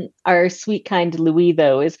our sweet, kind Louis,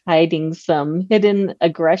 though, is hiding some hidden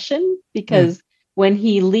aggression because when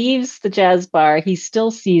he leaves the jazz bar, he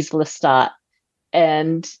still sees Lestat.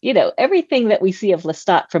 And, everything that we see of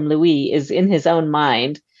Lestat from Louis is in his own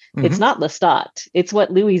mind. It's not Lestat. It's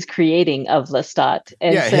what Louis is creating of Lestat.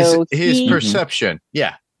 And so his perception.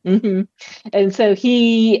 Yeah. And so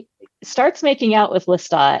he starts making out with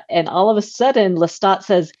Lestat, and all of a sudden Lestat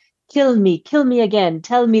says, kill me again,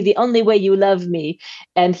 tell me the only way you love me.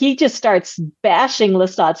 And he just starts bashing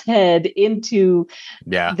Lestat's head into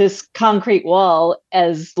this concrete wall,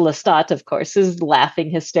 as Lestat, of course, is laughing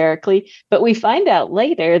hysterically. But we find out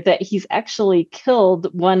later that he's actually killed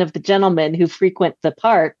one of the gentlemen who frequent the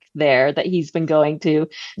park there that he's been going to.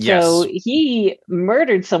 Yes. So he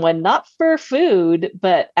murdered someone, not for food,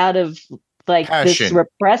 but out of passion. This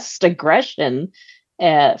repressed aggression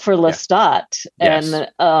for Lestat. Yes.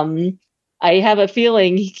 And I have a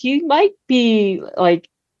feeling he might be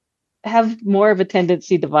have more of a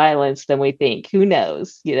tendency to violence than we think. Who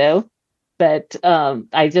knows, But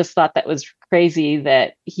I just thought that was crazy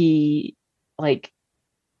that he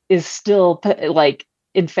is still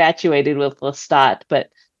infatuated with Lestat, but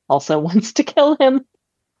also wants to kill him.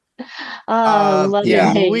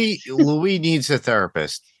 Louis needs a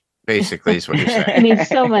therapist. Basically, is what you're saying. He needs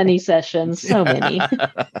so many sessions, so many.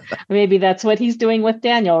 Maybe that's what he's doing with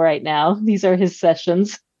Daniel right now. These are his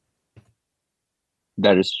sessions.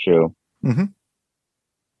 That is true. And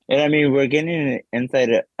I mean, we're getting an insight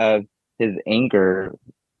of his anger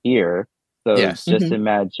here. So just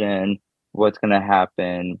imagine what's going to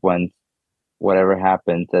happen once whatever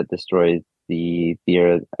happens that destroys the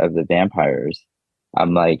fear of the vampires.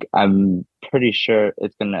 I'm pretty sure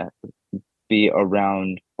it's going to be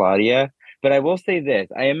around Claudia. But I will say this.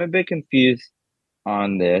 I am a bit confused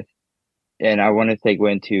on this. And I want to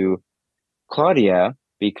segue into Claudia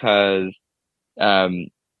because in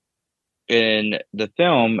the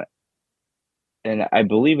film, and I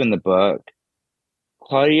believe in the book,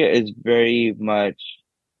 Claudia is very much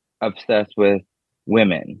obsessed with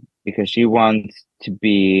women because she wants to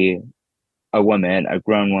be a woman, a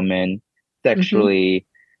grown woman, sexually,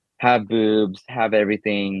 have boobs, have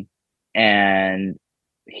everything. And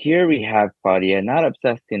here we have Claudia not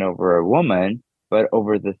obsessing over a woman, but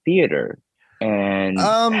over the theater. And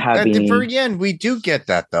at the very end, we do get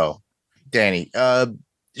that though, Danny.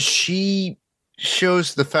 She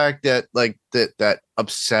shows the fact that that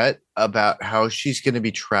upset about how she's going to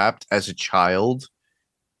be trapped as a child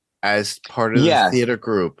as part of the theater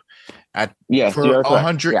group for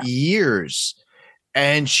 100 years.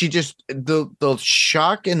 And she just the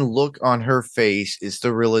shock and look on her face is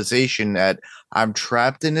the realization that I'm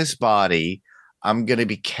trapped in this body. I'm going to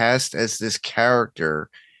be cast as this character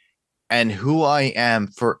and who I am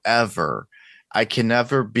forever. I can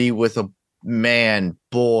never be with a man,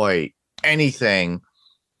 boy, anything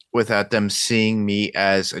without them seeing me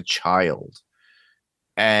as a child.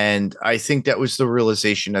 And I think that was the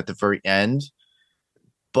realization at the very end.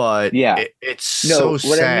 But it's so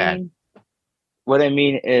sad. What I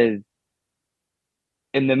mean is,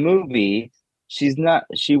 in the movie, she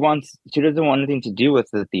doesn't want anything to do with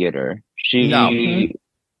the theater. She wants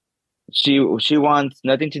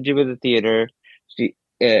nothing to do with the theater. She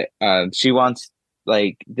wants,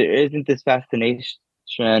 there isn't this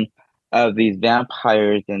fascination of these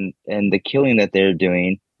vampires and the killing that they're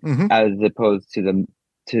doing, as opposed to the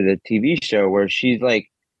TV show where she's like,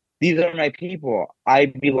 these are my people. I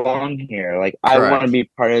belong here. I want to be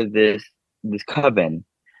part of this coven,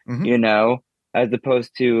 as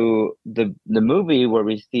opposed to the movie where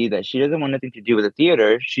we see that she doesn't want nothing to do with the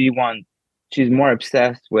theater. She's more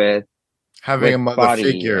obsessed with having a mother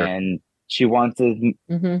figure, and she wants the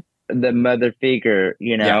mother figure,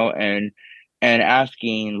 and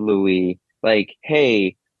asking Louis,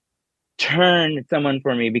 hey, turn someone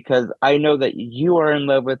for me because I know that you are in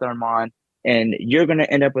love with Arman and you're going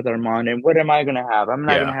to end up with Arman. And what am I going to have? I'm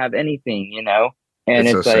not going to have anything, And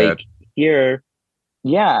it's so sad. Here,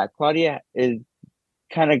 Claudia is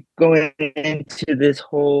kind of going into this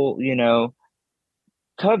whole,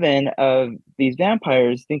 coven of these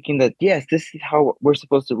vampires, thinking that, yes, this is how we're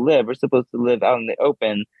supposed to live. We're supposed to live out in the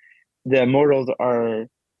open. The immortals are,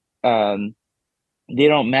 they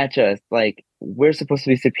don't match us. We're supposed to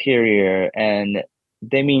be superior and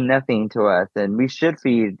they mean nothing to us. And we should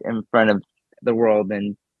feed in front of the world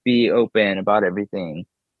and be open about everything.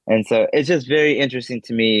 And so it's just very interesting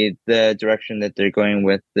to me, the direction that they're going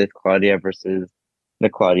with this Claudia versus the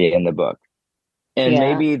Claudia in the book. And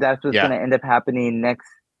maybe that's what's going to end up happening next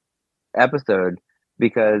episode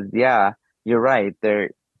because, you're right.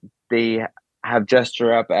 They have dressed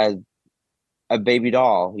her up as a baby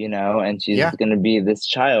doll, and she's Yeah. going to be this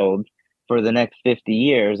child for the next 50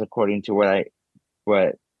 years, according to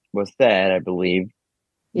what was said, I believe.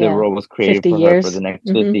 The Yeah. role was created 50 for her for years. the next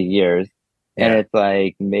Mhm. 50 years. And Yeah. it's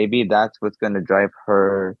like, maybe that's what's going to drive her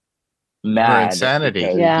Her mad. insanity.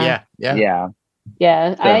 Because, Yeah. Yeah.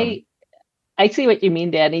 Yeah. so, I see what you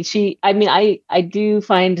mean, Danny. I do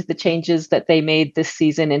find the changes that they made this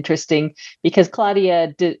season interesting because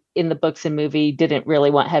Claudia in the books and movie didn't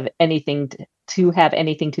really want have anything to have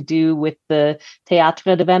anything to do with the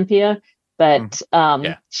Théâtre de Vampire, but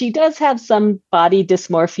Yeah. she does have some body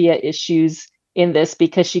dysmorphia issues in this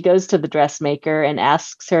because she goes to the dressmaker and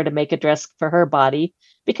asks her to make a dress for her body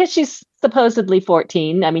because she's supposedly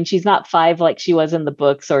 14. I mean, she's not 5 like she was in the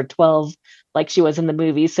books or 12 like she was in the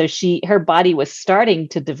movie. So her body was starting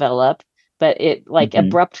to develop, but it like mhm.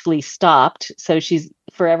 abruptly stopped. So she's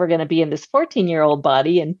forever going to be in this 14-year-old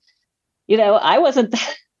body. And, I wasn't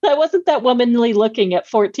I wasn't that womanly looking at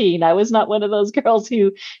 14. I was not one of those girls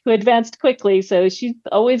who advanced quickly. So she's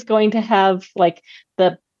always going to have like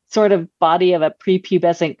the sort of body of a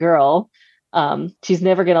prepubescent girl. She's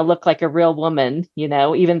never going to look like a real woman,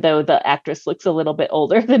 even though the actress looks a little bit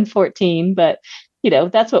older than 14. But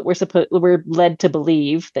that's what we're led to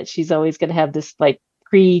believe, that she's always going to have this like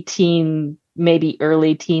pre-teen, maybe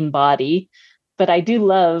early teen body. But I do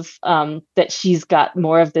love that she's got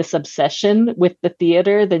more of this obsession with the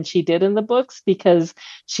theater than she did in the books, because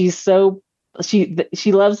she's so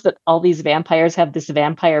she loves that all these vampires have this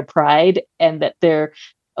vampire pride and that they're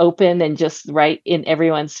open and just right in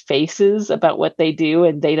everyone's faces about what they do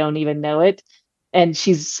and they don't even know it. And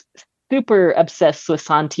she's super obsessed with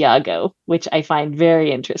Santiago, which I find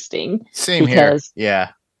very interesting. Same because here.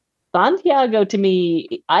 Yeah. Santiago, to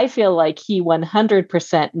me, I feel like he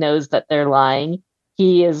 100% knows that they're lying.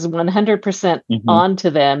 He is 100% on to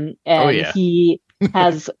them, and yeah. he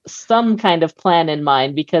has some kind of plan in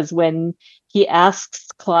mind, because when he asks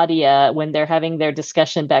Claudia, when they're having their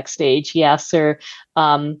discussion backstage, he asks her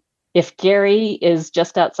if Gary is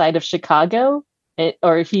just outside of Chicago,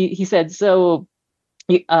 or he said, so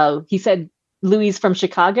he said, Louis from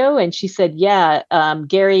Chicago, and she said, yeah,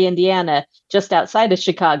 Gary, Indiana, just outside of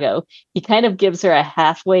Chicago. He kind of gives her a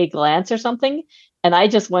halfway glance or something, and I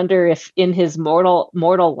just wonder if in his mortal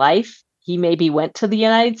life he maybe went to the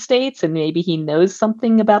United States and maybe he knows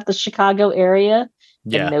something about the Chicago area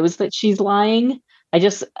and knows that she's lying.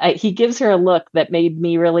 He gives her a look that made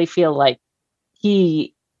me really feel like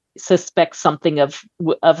he suspects something of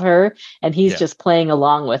her, and he's just playing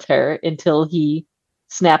along with her until he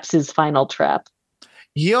snaps his final trap.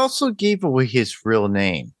 He also gave away his real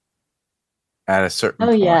name at a certain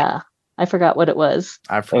point. Yeah. I forgot what it was.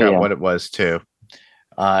 I forgot what it was too.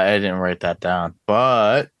 I didn't write that down.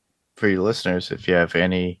 But for you listeners, if you have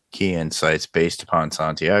any key insights based upon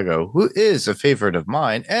Santiago, who is a favorite of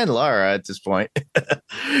mine and Lara at this point,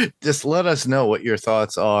 just let us know what your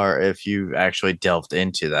thoughts are if you actually delved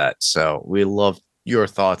into that. So we love your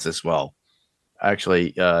thoughts as well.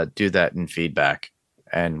 Actually, do that in feedback,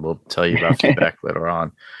 and we'll tell you about feedback later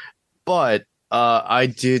on. But I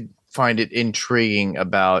did find it intriguing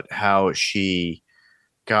about how she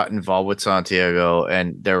got involved with Santiago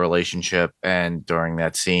and their relationship. And during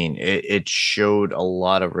that scene, it showed a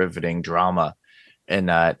lot of riveting drama in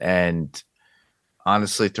that. And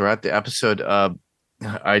honestly, throughout the episode,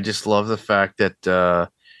 I just love the fact that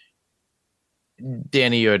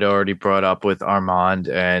Danny, you had already brought up with Armand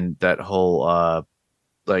and that whole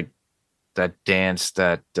like that dance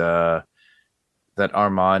that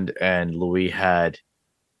Armand and Louis had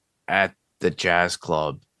at the jazz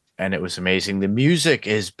club, and it was amazing. The music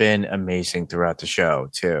has been amazing throughout the show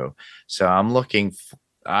too. So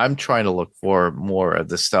I'm trying to look for more of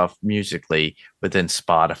the stuff musically within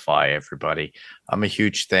Spotify. Everybody, I'm a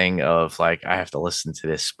huge thing of like, I have to listen to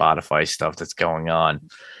this Spotify stuff that's going on.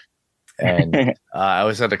 And I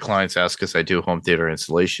was at a client's house because I do home theater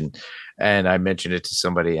installation, and I mentioned it to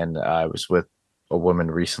somebody, and I was with a woman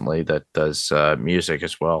recently that does music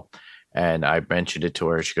as well. And I mentioned it to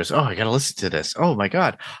her. She goes, "Oh, I got to listen to this. Oh my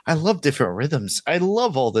God. I love different rhythms. I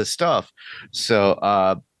love all this stuff." So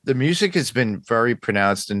the music has been very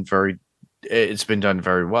pronounced and it's been done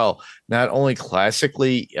very well. Not only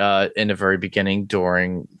classically in the very beginning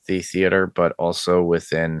during the theater, but also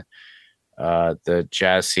within the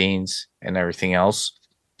jazz scenes and everything else.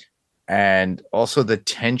 And also the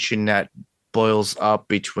tension that boils up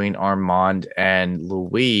between Armand and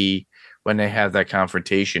Louis when they have that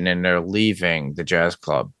confrontation and they're leaving the jazz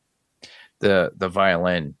club. The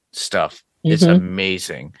violin stuff is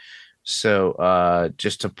amazing. So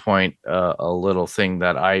just to point a little thing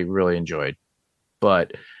that I really enjoyed.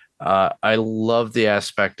 But I love the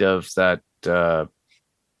aspect of that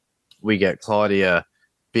we get Claudia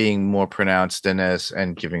being more pronounced in this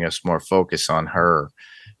and giving us more focus on her,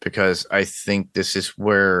 because I think this is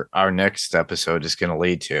where our next episode is going to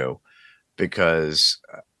lead to, because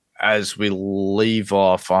as we leave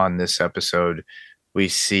off on this episode, we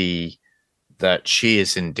see that she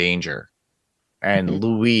is in danger, and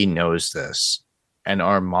Louis knows this, and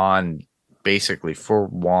Arman basically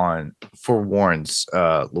forewarns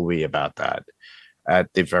Louis about that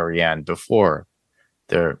at the very end before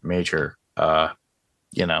their major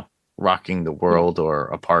rocking the world or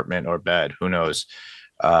apartment or bed, who knows,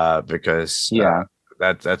 because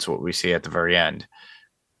that's what we see at the very end.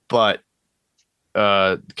 But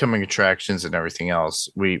coming attractions and everything else,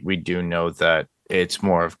 we do know that it's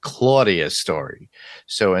more of Claudia's story.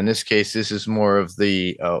 So in this case, this is more of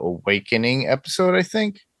the awakening episode, I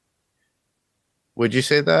think. Would you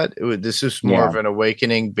say that this is more of an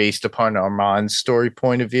awakening based upon Armand's story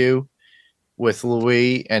point of view with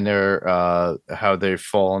Louis and their how they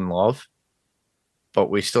fall in love? But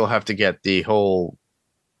we still have to get the whole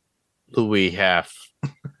Louis half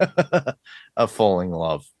of falling in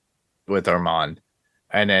love with Armand,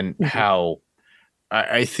 and then how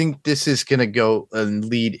I think this is going to go and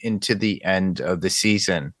lead into the end of the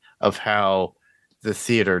season of how the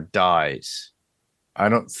theater dies. I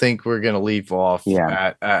don't think we're going to leave off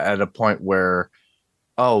at a point where,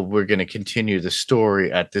 we're going to continue the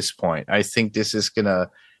story at this point. I think this is going to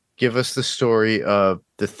give us the story of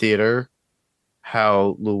the theater,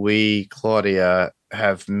 how Louis, Claudia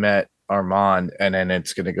have met Armand, and then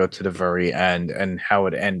it's going to go to the very end and how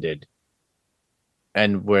it ended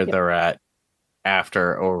and where they're at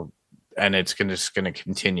after, and it's just going to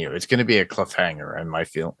continue. It's going to be a cliffhanger, and my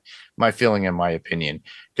feeling, in my opinion,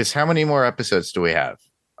 because how many more episodes do we have?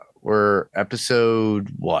 We're episode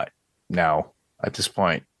what now at this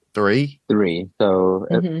point? 3. So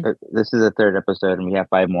this is the 3rd episode, and we have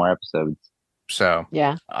 5 more episodes. So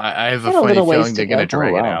yeah, I have a funny feeling they're going to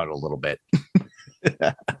drag it out a little bit.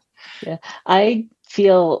 Yeah, I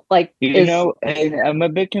feel like and I'm a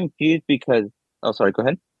bit confused because. Oh, sorry. Go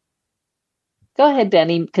ahead. Go ahead,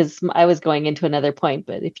 Danny, because I was going into another point,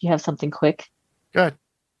 but if you have something quick. Go ahead.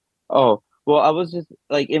 Oh, well, I was just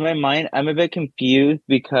like, in my mind, I'm a bit confused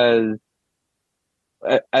because,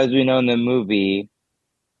 as we know in the movie,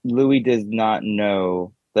 Louis does not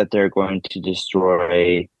know that they're going to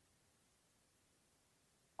destroy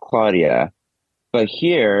Claudia. But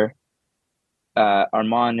here,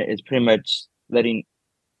 Armand is pretty much letting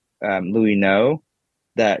Louis know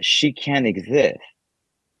that she can't exist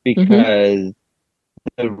because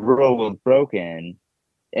the rule was broken,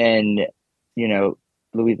 and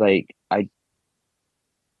Louis like,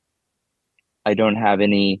 I don't have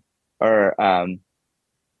any, or my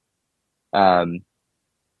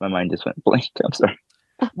mind just went blank. I'm sorry.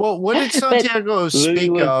 Well, what did Santiago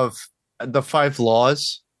speak of the 5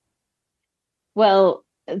 laws? Well,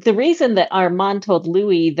 the reason that Armand told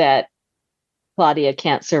Louis that Claudia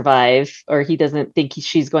can't survive, or he doesn't think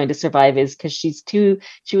she's going to survive, is because she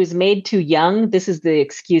was made too young. This is the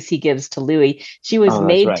excuse he gives to Louis. She was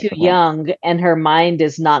made too young, and her mind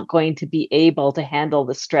is not going to be able to handle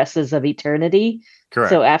the stresses of eternity. Correct.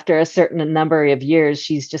 So after a certain number of years,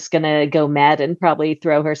 she's just going to go mad and probably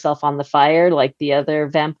throw herself on the fire like the other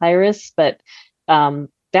vampires. But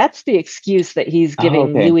that's the excuse that he's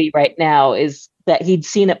giving Louis right now, is that he'd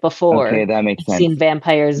seen it before. Okay, that makes sense. Seen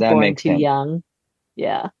vampires born too young.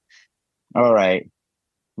 Yeah. All right.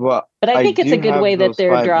 Well, but I think it's a good way that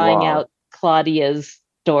they're drawing out Claudia's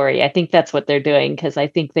story. I think that's what they're doing, because I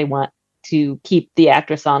think they want to keep the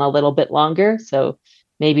actress on a little bit longer. So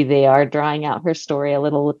maybe they are drawing out her story a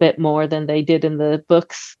little bit more than they did in the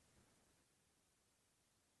books.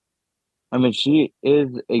 I mean, she is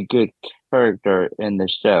a good character in the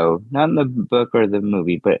show, not in the book or the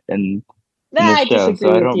movie, but in the show.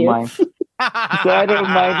 So I don't mind. So I don't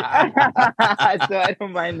mind. So I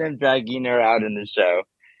don't mind them dragging her out in the show.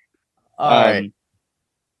 All right.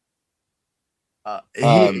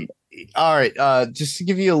 Just to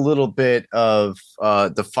give you a little bit of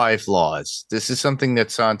the 5 laws. This is something that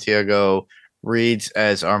Santiago reads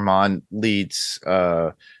as Armand leads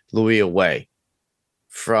Louis away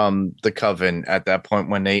from the coven at that point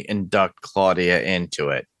when they induct Claudia into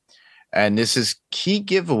it. And this is key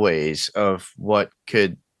giveaways of what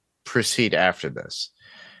could proceed after this.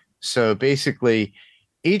 So basically,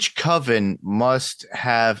 each coven must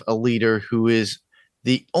have a leader who is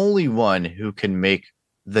the only one who can make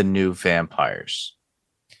the new vampires.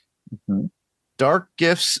 Dark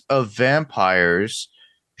gifts of vampires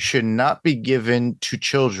should not be given to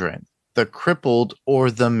children, the crippled,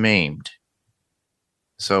 or the maimed.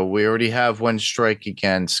 So we already have one strike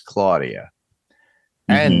against Claudia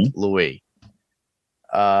and Louis.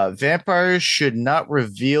 Vampires should not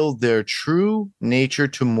reveal their true nature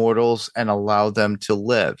to mortals and allow them to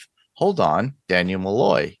live. Hold on, Daniel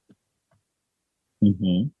Malloy.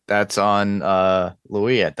 That's on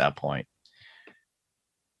Louis at that point.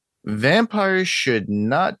 Vampires should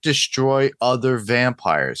not destroy other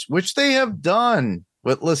vampires, which they have done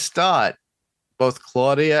with Lestat, both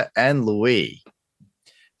Claudia and Louis.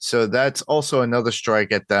 So that's also another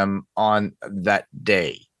strike at them on that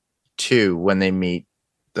day, too, when they meet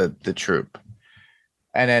the troop.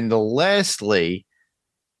 And then lastly,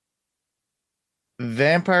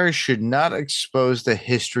 vampires should not expose the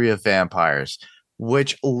history of vampires,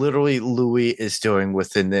 which literally Louis is doing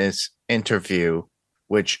within this interview,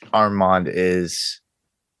 which Armand is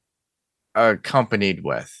accompanied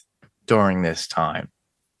with during this time.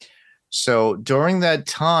 So during that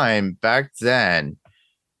time, back then,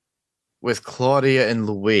 with Claudia and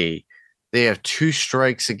Louis, they have 2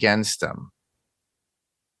 strikes against them.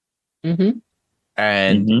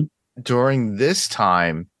 And during this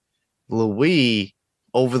time, Louis,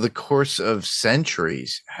 over the course of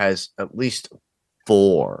centuries, has at least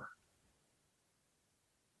 4,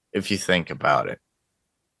 if you think about it.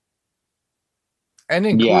 And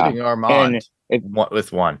including Armand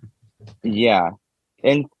with 1. Yeah.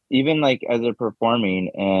 And even like as they're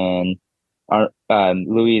performing and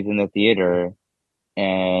Louis is in the theater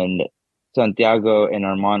and Santiago and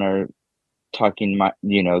Armand are talking, mind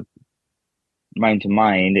to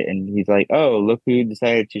mind, and he's like, "Oh, look who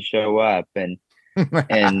decided to show up," and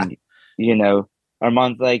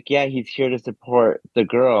Armand's like, "Yeah, he's here to support the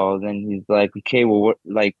girls," and he's like, "Okay, well,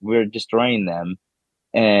 we're destroying them,"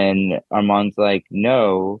 and Armand's like,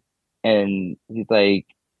 "No," and he's like,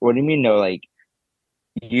 "What do you mean no? Like,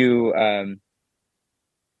 you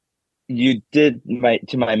did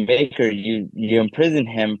to my maker, you imprisoned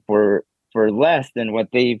him for less than what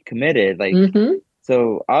they've committed, like."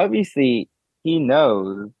 So obviously he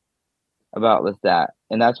knows about Lestat,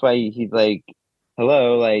 and that's why he's like,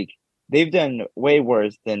 "Hello, like they've done way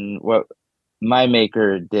worse than what my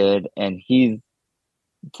maker did, and he's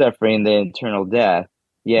suffering the eternal death.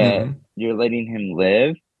 Yet you're letting him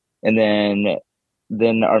live." And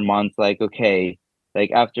then Armand's like, "Okay,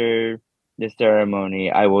 like after the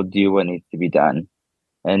ceremony, I will do what needs to be done."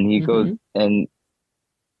 And he goes, and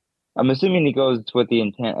I'm assuming he goes with the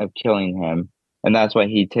intent of killing him. And that's why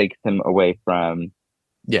he takes him away from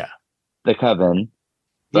the coven.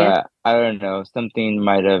 But I don't know, something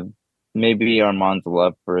might have, maybe Armand's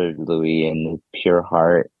love for Louis and his pure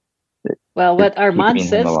heart. Well, what Armand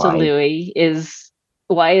says to Louis is,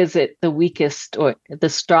 why is it the weakest or the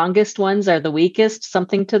strongest ones are the weakest?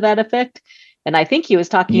 Something to that effect. And I think he was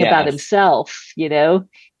talking about himself, he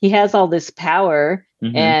has all this power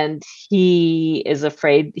and he is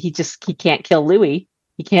afraid he can't kill Louis.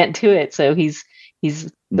 He can't do it. So he's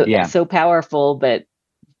so powerful, but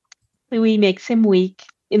Louis makes him weak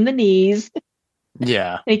in the knees.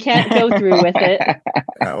 Yeah. He can't go through with it.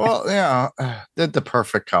 They're the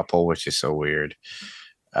perfect couple, which is so weird.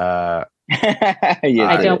 I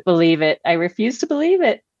don't believe it. I refuse to believe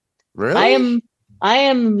it. Really? I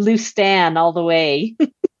am Lustan all the way.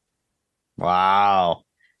 Wow.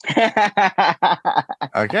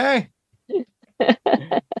 Okay.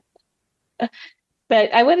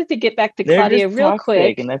 But I wanted to get back to Claudia real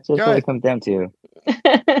quick. And that's just what it comes down to.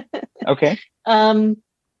 Okay.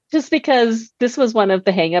 Just because this was one of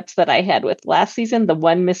the hangups that I had with last season. The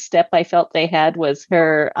one misstep I felt they had was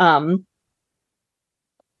her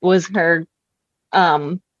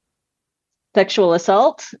sexual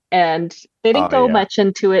assault, and they didn't go much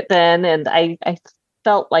into it then, and I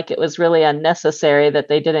felt like it was really unnecessary that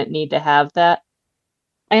they didn't need to have that.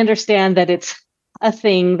 I understand that it's a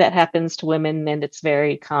thing that happens to women and it's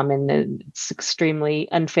very common and it's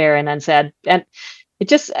extremely unfair and unsad, and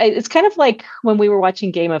it's kind of like when we were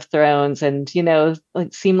watching Game of Thrones, and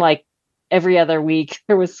it seemed like every other week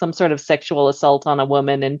there was some sort of sexual assault on a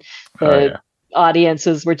woman, and the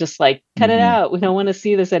audiences were just like, cut it out, we don't want to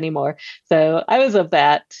see this anymore. So I was of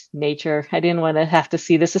that nature. I didn't want to have to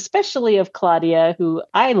see this, especially of Claudia, who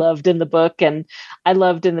I loved in the book and I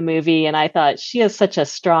loved in the movie, and I thought she is such a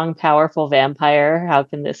strong, powerful vampire. How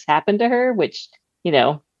can this happen to her? Which,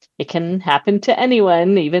 it can happen to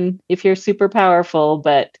anyone, even if you're super powerful,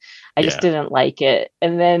 but I just didn't like it.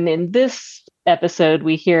 And then in this episode,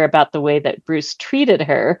 we hear about the way that Bruce treated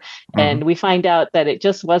her, and we find out that it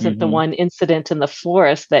just wasn't the one incident in the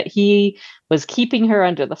forest, that he was keeping her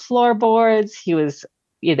under the floorboards. He was,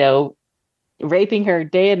 raping her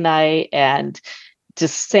day and night and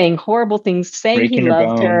just saying horrible things, saying he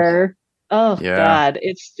loved her. Oh Yeah. God,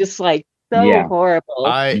 it's just like so Yeah. horrible.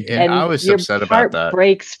 I And was your upset about heart that.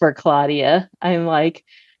 breaks for Claudia. I'm like,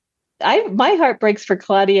 my heart breaks for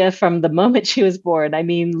Claudia from the moment she was born. I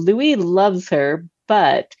mean, Louis loves her,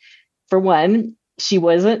 but for one, she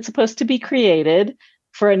wasn't supposed to be created.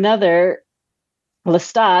 For another,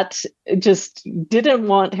 Lestat just didn't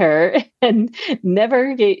want her and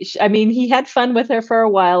never I mean, he had fun with her for a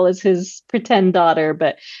while as his pretend daughter,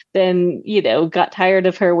 but then, got tired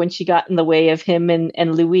of her when she got in the way of him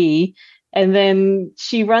and Louis. And then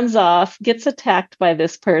she runs off, gets attacked by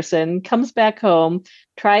this person, comes back home,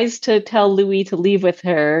 tries to tell Louis to leave with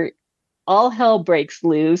her. All hell breaks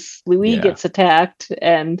loose. Louis Yeah. gets attacked.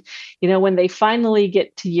 And, when they finally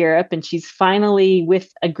get to Europe and she's finally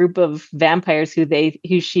with a group of vampires who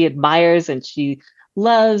she admires and she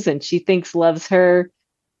loves and she thinks loves her,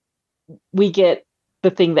 we get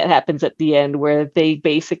the thing that happens at the end where they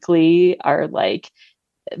basically are like,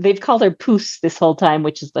 they've called her Puce this whole time,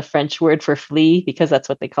 which is the French word for flea, because that's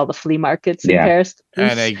what they call the flea markets in Paris.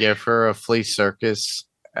 And they give her a flea circus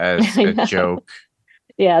as I a know. joke.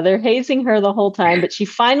 Yeah, they're hazing her the whole time, but she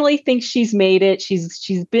finally thinks she's made it.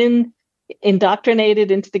 She's been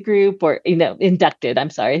indoctrinated into the group, or inducted.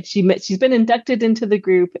 I'm sorry. She's been inducted into the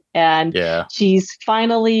group, and she's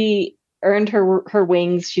finally earned her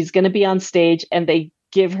wings. She's going to be on stage, and they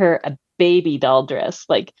give her a baby doll dress,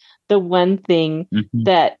 like the one thing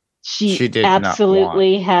that she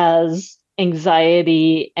absolutely has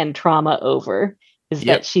anxiety and trauma over is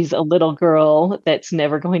that she's a little girl that's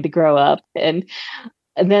never going to grow up. And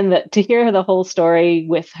then to hear the whole story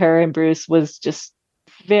with her and Bruce was just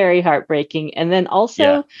very heartbreaking. And then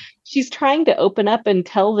also she's trying to open up and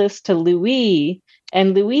tell this to Louis.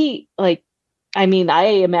 And Louis, like, I mean, I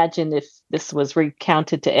imagine if this was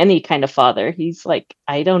recounted to any kind of father, he's like,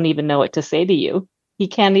 I don't even know what to say to you. He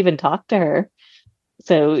can't even talk to her.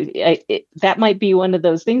 So that might be one of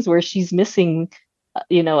those things where she's missing,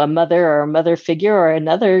 a mother or a mother figure or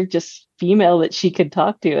another just female that she could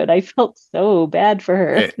talk to. And I felt so bad for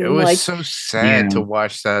her. It was so sad to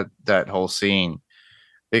watch that whole scene,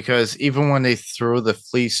 because even when they threw the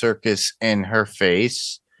flea circus in her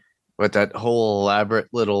face with that whole elaborate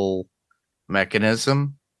little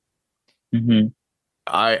mechanism,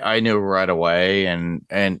 I knew right away, and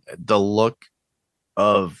the look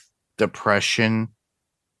of depression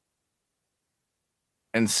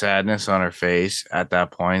and sadness on her face at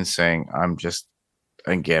that point, saying, I'm just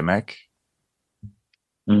a gimmick.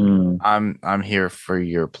 I'm here for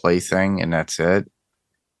your plaything, and that's it.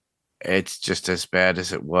 It's just as bad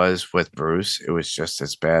as it was with Bruce. It was just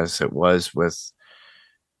as bad as it was with,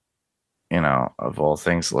 of all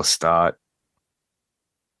things, Lestat.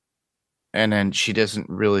 And then she doesn't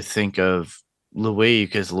really think of Louis,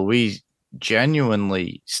 because Louis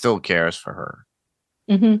genuinely still cares for her.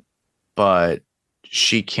 But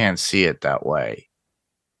she can't see it that way.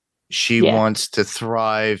 She wants to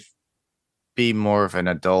thrive, be more of an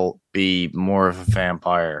adult, be more of a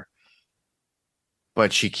vampire,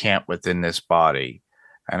 but she can't within this body.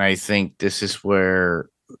 And I think this is where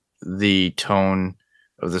the tone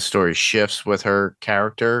of the story shifts with her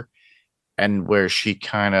character, and where she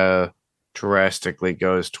kind of drastically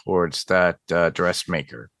goes towards that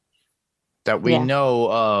dressmaker that we know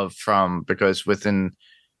of because within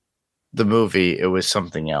the movie it was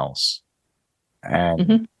something else.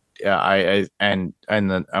 And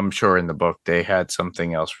I'm sure in the book they had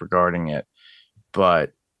something else regarding it,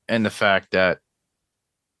 but in the fact that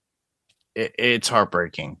it's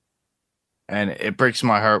heartbreaking, and it breaks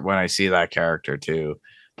my heart when I see that character too,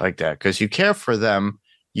 like that, because you care for them,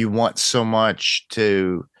 you want so much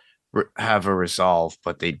to have a resolve,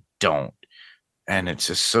 but they don't, and it's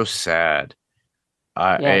just so sad.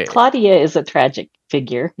 Claudia is a tragic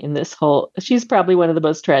figure in this whole. She's probably one of the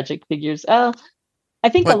most tragic figures. I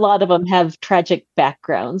think a lot of them have tragic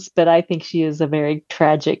backgrounds, but I think she is a very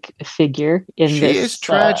tragic figure in this. She is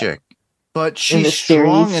tragic, but she's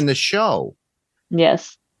strong in the show.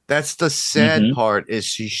 Yes. That's the sad part, is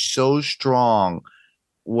she's so strong.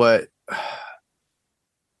 What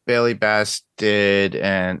Bailey Bass did,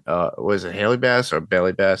 and was it Haley Bass or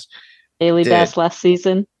Bailey Bass? Bailey Bass last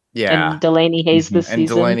season. Yeah. And Delaney Hayes this season. And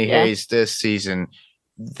Delaney Hayes this season.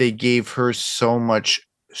 They gave her so much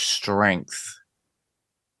strength,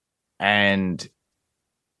 and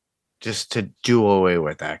just to do away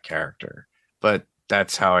with that character. But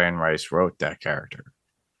that's how Anne Rice wrote that character.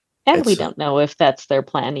 And we don't know if that's their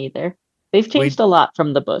plan either. They've changed a lot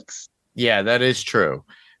from the books. Yeah, that is true.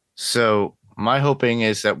 So my hoping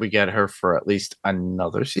is that we get her for at least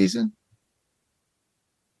another season.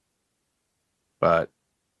 But,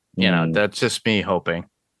 that's just me hoping,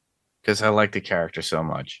 because I like the character so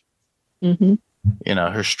much. Mm-hmm. You know,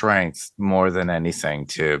 her strength more than anything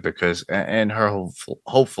too, because and her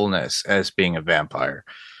hopefulness as being a vampire.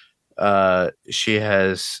 She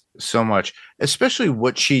has so much, especially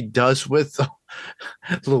what she does with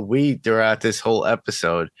Louis throughout this whole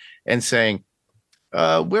episode, and saying,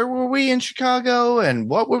 where were we in Chicago, and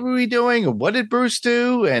what were we doing, and what did Bruce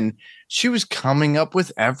do? And she was coming up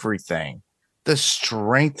with everything, the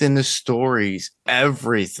strength in the stories,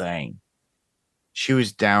 everything. She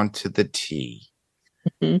was down to the T.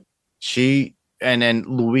 Mm-hmm. She, and then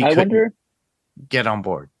Louis I couldn't wonder. get on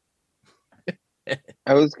board.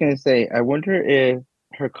 I was gonna say, I wonder if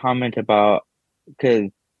her comment about, because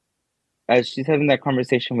as she's having that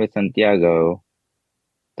conversation with Santiago,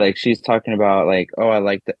 like she's talking about like, oh, I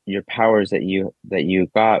like your powers that you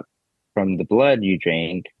got from the blood you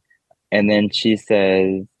drank, and then she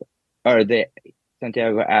says, or they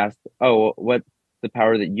Santiago asked, oh, what's the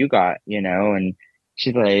power that you got, and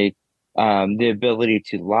she's like, the ability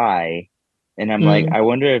to lie, and I'm like, I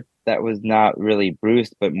wonder if that was not really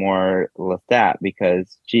Bruce, but more Lestat,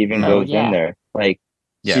 because she even goes in there, like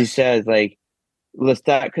she says, like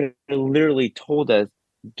Lestat could have literally told us,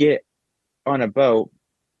 get on a boat.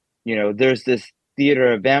 There's this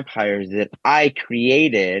theater of vampires that I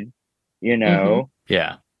created,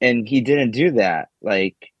 Yeah. and he didn't do that.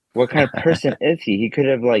 Like, what kind of person is he? He could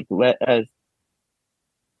have like let us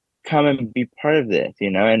come and be part of this,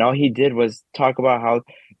 and all he did was talk about how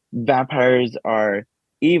vampires are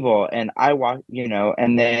evil, and I walked,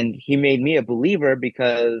 and then he made me a believer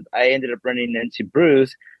because I ended up running into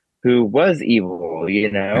Bruce, who was evil,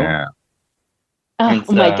 Yeah. Oh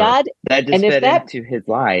my God. That just fed into his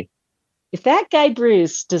lie. If that guy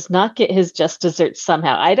Bruce does not get his just desserts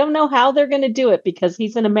somehow, I don't know how they're going to do it, because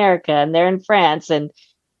he's in America and they're in France. And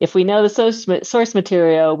if we know the source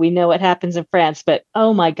material, we know what happens in France. But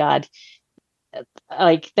oh my God,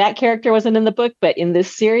 like that character wasn't in the book, but in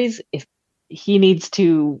this series, if he needs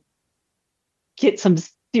to get some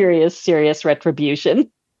serious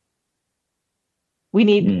retribution. We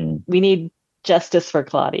need justice for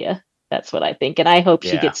Claudia. That's what I think. And I hope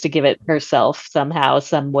she gets to give it herself somehow,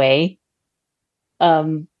 some way.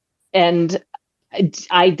 And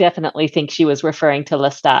I definitely think she was referring to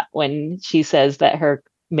Lestat when she says that her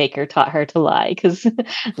maker taught her to lie, because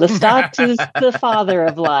Lestat is the father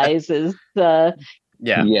of lies, is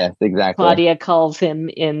yes, exactly. Claudia calls him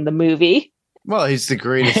in the movie. Well, he's the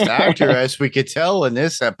greatest actor, as we could tell in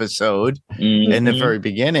this episode, in the very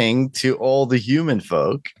beginning, to all the human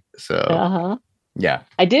folk. So, yeah.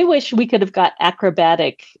 I did wish we could have got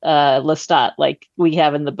acrobatic Lestat like we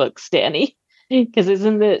have in the books, Danny. Because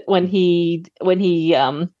isn't it when he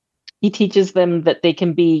teaches them that they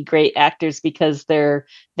can be great actors because they're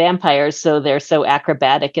vampires, so they're so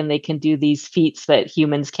acrobatic and they can do these feats that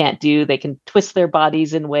humans can't do. They can twist their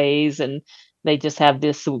bodies in ways, and they just have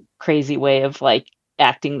this crazy way of like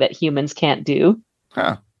acting that humans can't do.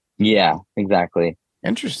 Huh. Yeah, exactly.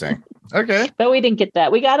 Interesting. Okay. But we didn't get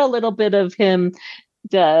that. We got a little bit of him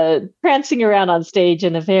prancing around on stage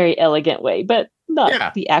in a very elegant way, but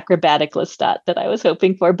not the acrobatic Lestat that I was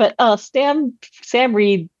hoping for. But Sam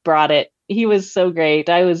Reed brought it. He was so great.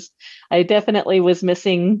 I definitely was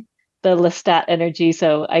missing the Lestat energy,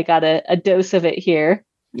 so I got a dose of it here.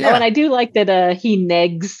 Yeah. Oh, and I do like that he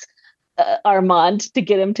negs Armand to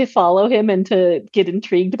get him to follow him and to get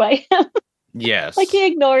intrigued by him. Yes. Like he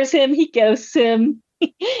ignores him, he ghosts him.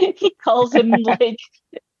 He calls him like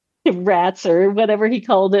rats or whatever he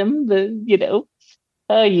called him.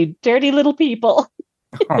 Oh, you dirty little people.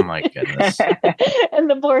 Oh my goodness. And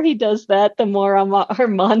the more he does that, the more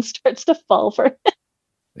Armand starts to fall for him.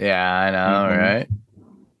 Yeah, I know, right?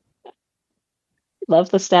 Love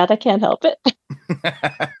Lestat, I can't help it.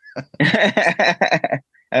 I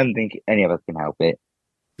don't think any of us can help it.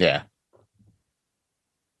 Yeah.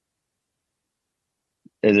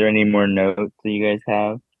 Is there any more notes that you guys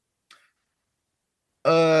have?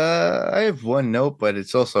 I have one note, but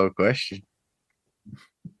it's also a question.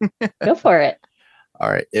 Go for it. All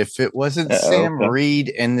right. If it wasn't Sam Reed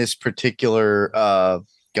in this particular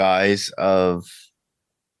guise of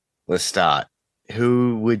Lestat,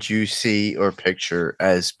 who would you see or picture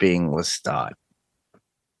as being Lestat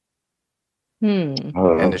in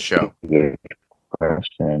the show? Good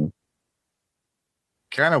question.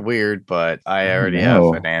 Kind of weird, but I already have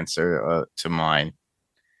an answer to mine.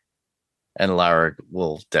 And Lara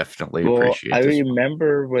will definitely appreciate this. I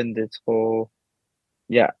remember when this whole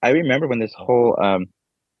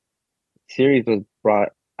series was brought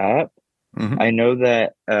up. Mm-hmm. I know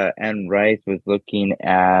that Anne Rice was looking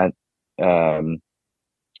at I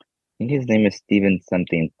think his name is Steven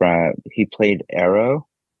something, he played Arrow.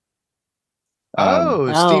 Oh,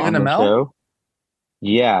 Oh. Stephen on the Amell. show.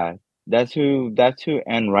 Yeah, that's who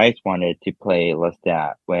Anne Rice wanted to play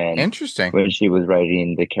Lestat Interesting. when she was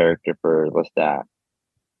writing the character for Lestat.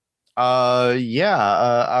 Yeah.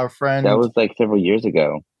 Our That friend. was like several years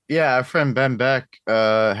ago. Yeah, our friend Ben Beck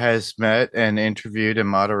has met and interviewed and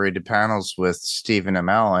moderated panels with Stephen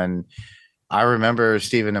Amell, and I remember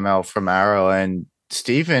Stephen Amell from Arrow, and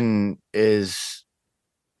Stephen is,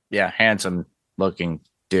 yeah, handsome looking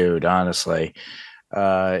dude. Honestly,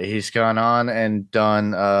 he's gone on and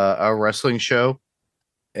done a wrestling show.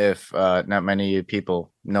 If not many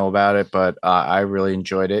people know about it, but I really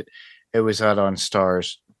enjoyed it. It was out on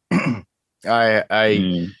Stars. I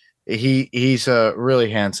Mm, he's a really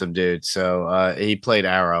handsome dude. So he played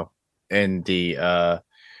Arrow in uh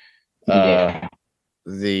yeah,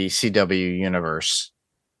 the CW universe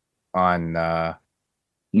on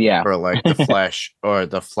yeah. or like the Flash or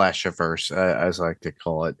the Flashiverse, as I like to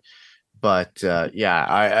call it. But yeah,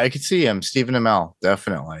 I could see him, Stephen Amell,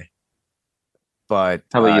 definitely. But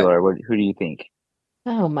How about you, Laura? Who do you think?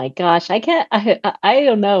 Oh my gosh, I can't. I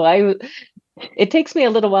don't know. It takes me a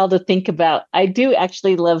little while to think about. I do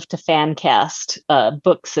actually love to fan cast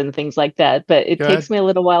books and things like that, but it good. takes me a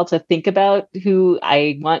little while to think about who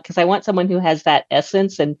I want because I want someone who has that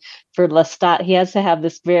essence. And for Lestat, he has to have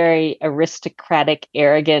this very aristocratic,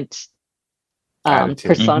 arrogant Attitude.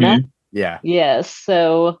 persona. Mhm. Yeah. Yes,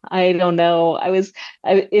 so I don't know.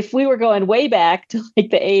 If we were going way back to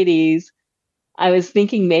like the 80s, I was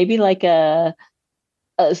thinking maybe like a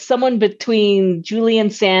someone between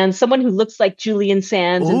Julian Sands, someone who looks like Julian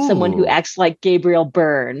Sands, and someone who Ooh. acts like Gabriel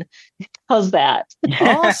Byrne. How's that?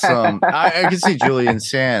 Awesome. I can see Julian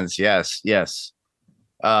Sands. Yes, yes.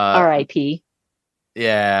 R.I.P.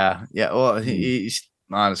 Yeah, yeah. Well, Mm. he's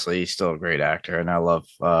honestly he's still a great actor, and I love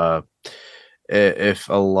if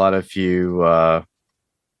a lot of you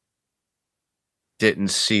didn't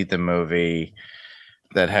see the movie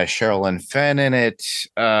that has Sherilyn Fenn in it,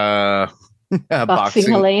 Boxing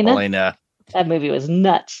Helena. Helena. That movie was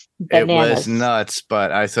nuts. It was Bananas. nuts,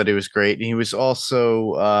 but I thought he was great. And he was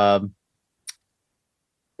also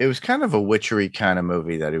it was kind of a witchery kind of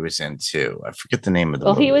movie that he was into. I forget the name of the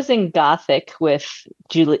Well, movie. he was in Gothic with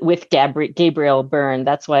Gabriel Byrne.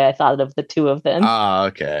 That's why I thought of the two of them. Ah,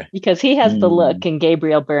 okay. Because he has the Mm. look and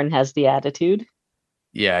Gabriel Byrne has the attitude.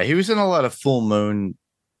 Yeah, he was in a lot of full moon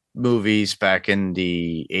movies back in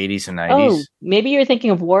the 80s and 90s. Oh, maybe you're thinking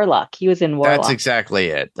of Warlock. He was in Warlock. That's exactly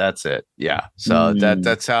it. That's it. Yeah. So Mm.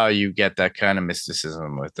 that's how you get that kind of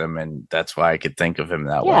mysticism with him, and that's why I could think of him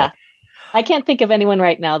that Yeah. way. I can't think of anyone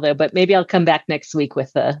right now, though, but maybe I'll come back next week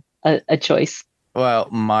with a choice. Well,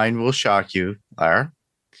 mine will shock you, Lara.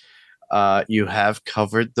 You have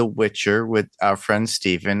covered The Witcher with our friend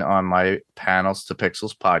Steven on my Panels to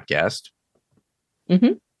Pixels podcast.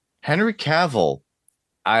 Mm-hmm. Henry Cavill,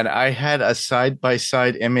 and I had a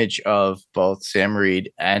side-by-side image of both Sam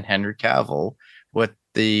Reed and Henry Cavill with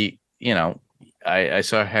the, I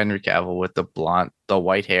saw Henry Cavill with the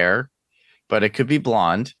white hair, but it could be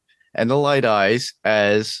blonde, and the light eyes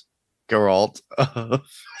as Geralt of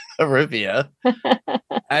Rivia.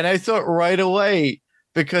 And I thought right away,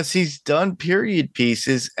 because he's done period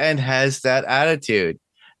pieces and has that attitude.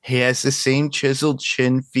 He has the same chiseled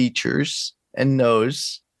chin features and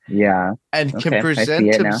nose. Yeah. And Okay, can I see present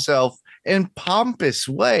it now. himself in pompous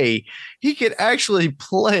way. He could actually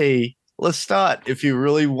play Lestat if he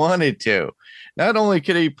really wanted to. Not only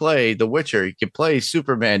could he play The Witcher, he could play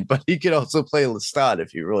Superman, but he could also play Lestat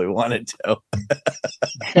if he really wanted to.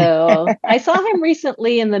 So I saw him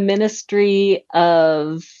recently in the Ministry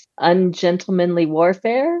of Ungentlemanly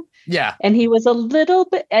Warfare. Yeah. And he was a little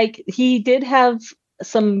bit like he did have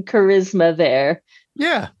some charisma there.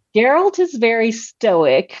 Yeah. Geralt is very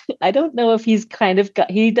stoic. I don't know if he's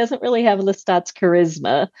he doesn't really have Lestat's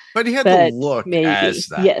charisma. But he had the look maybe. as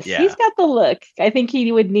that. Yes, yeah. He's got the look. I think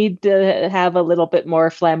he would need to have a little bit more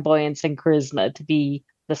flamboyance and charisma to be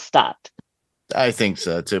Lestat. I think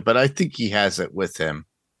so too. But I think he has it within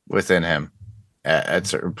him at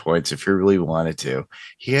certain points if he really wanted to.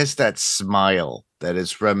 He has that smile that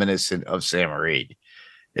is reminiscent of Sam Reed,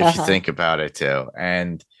 if you think about it too.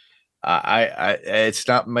 And I it's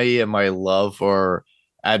not me and my love or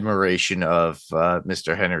admiration of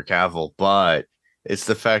Mr. Henry Cavill, but it's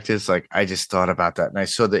the fact is like I just thought about that and I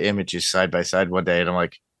saw the images side by side one day and I'm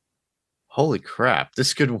like, holy crap,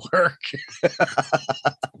 this could work.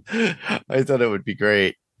 I thought it would be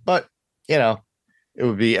great, but it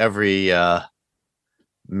would be every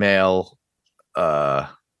male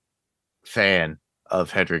fan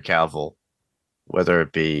of Henry Cavill, whether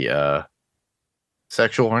it be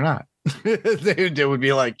sexual or not. they would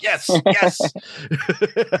be like, yes, yes.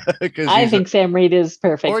 I think Sam Reed is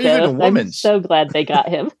perfect. Or even a woman's. I'm so glad they got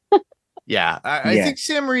him. Yeah, I think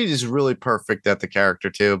Sam Reed is really perfect at the character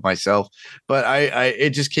too, myself. But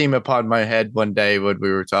it just came upon my head one day when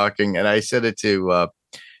we were talking, and I said it to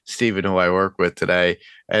Stephen, who I work with today,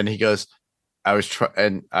 and he goes, I was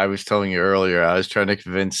telling you earlier, I was trying to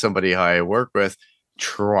convince somebody who I work with,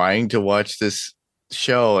 trying to watch this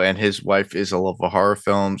show, and his wife is a love of horror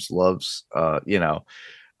films, loves all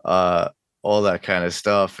that kind of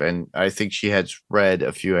stuff, and I think she had read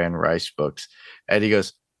a few Anne Rice books, and he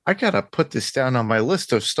goes, I gotta put this down on my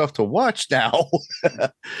list of stuff to watch now.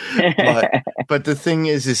 but the thing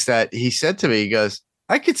is that he said to me, he goes,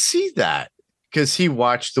 I could see that, because he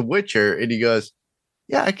watched The Witcher, and he goes,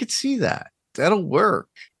 yeah, I could see that. That'll work.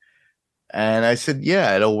 And I said,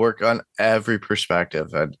 yeah, it'll work on every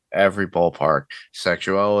perspective and every ballpark,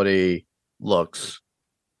 sexuality, looks.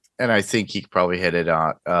 And I think he probably hit it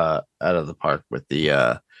out of the park with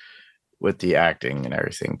the acting and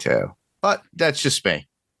everything too. But that's just me.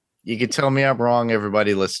 You can tell me I'm wrong,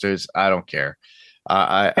 everybody, listeners. I don't care.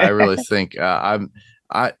 I really think I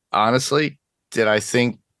honestly, did I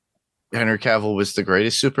think Henry Cavill was the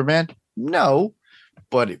greatest Superman? No.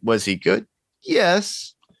 But was he good?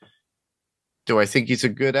 Yes. Do I think he's a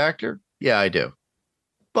good actor? Yeah, I do.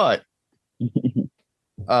 But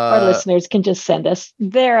our listeners can just send us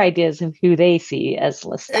their ideas of who they see as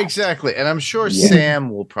Lestat. Exactly. And I'm sure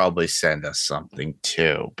Sam will probably send us something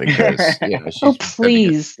too, because oh,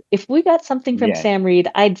 please. If we got something from Sam Reed,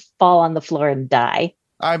 I'd fall on the floor and die.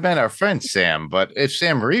 I meant our friend Sam, but if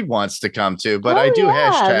Sam Reed wants to come too, but I do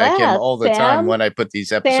hashtag him all the time when I put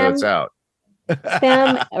these episodes out.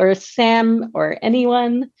 Sam or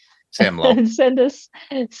anyone. Sam Lowe. send us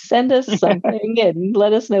something and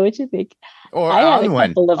let us know what you think. Or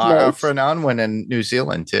Anwen, our friend Anwen in New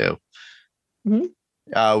Zealand too.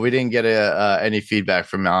 Mm-hmm. We didn't get any feedback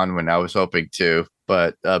from Anwen. I was hoping to,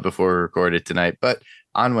 but before we recorded tonight. But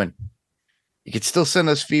Anwen, you can still send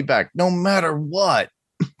us feedback no matter what.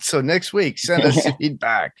 So next week, send us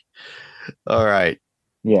feedback. All right.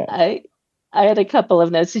 Yeah. I had a couple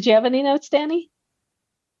of notes. Did you have any notes, Danny?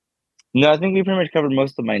 No, I think we pretty much covered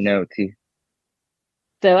most of my notes.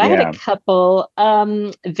 So I had a couple.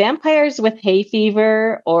 Vampires with hay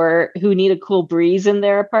fever or who need a cool breeze in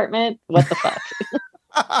their apartment. What the fuck?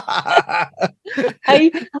 I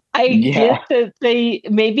get that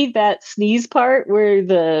maybe that sneeze part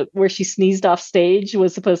where she sneezed off stage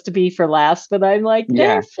was supposed to be for last, but I'm like,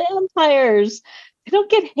 they're vampires. They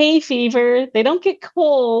don't get hay fever. They don't get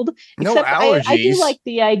cold. No allergies. I do like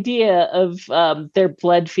the idea of their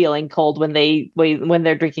blood feeling cold when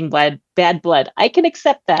they're drinking bad blood. I can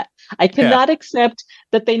accept that. I cannot accept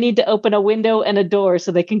that they need to open a window and a door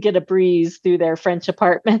so they can get a breeze through their French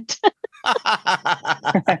apartment.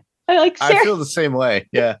 I feel the same way.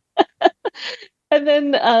 Yeah. And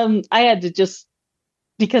then I had to just,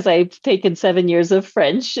 because I've taken 7 years of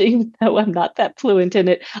French, even though I'm not that fluent in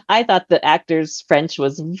it, I thought the actor's French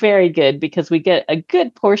was very good because we get a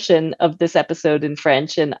good portion of this episode in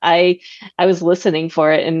French. And I was listening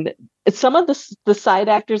for it. And some of the side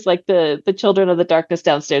actors, like the Children of the Darkness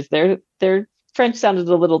downstairs, their French sounded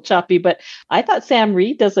a little choppy, but I thought Sam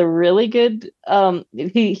Reed does a really good,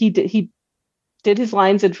 he did his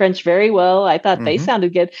lines in French very well. I thought they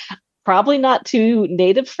sounded good. Probably not to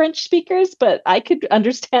native French speakers, but I could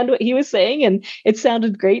understand what he was saying and it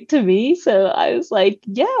sounded great to me. So I was like,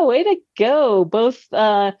 yeah, way to go. Both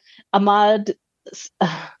Assad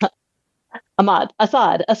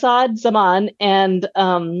Zaman and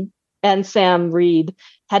Sam Reed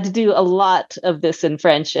had to do a lot of this in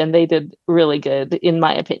French and they did really good, in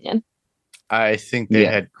my opinion. I think they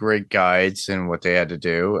had great guides in what they had to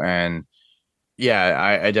do. And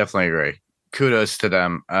I definitely agree. Kudos to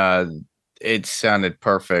them. It sounded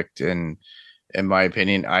perfect in my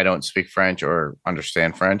opinion. I don't speak French or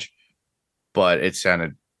understand French, but it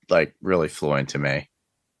sounded like really fluent to me.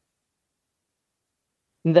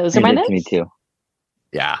 Those are my notes. To me too.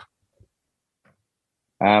 Yeah.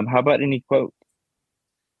 How about any quotes?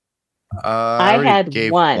 I had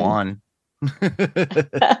one.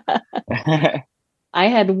 I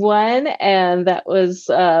had one, and that was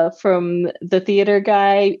from the theater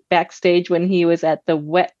guy backstage when he was at the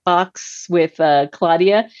wet box with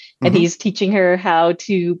Claudia, and he's teaching her how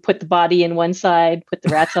to put the body in one side, put the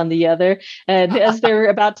rats on the other. And as they're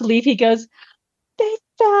about to leave, he goes, "They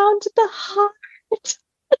found the heart."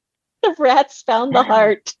 The rats found the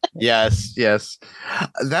heart. Yes.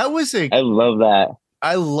 That was I love that.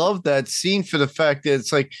 I love that scene for the fact that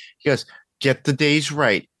it's like, he goes, get the days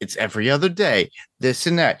right. It's every other day. this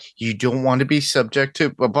and that. You don't want to be subject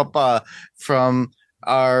to from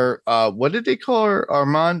our what did they call her?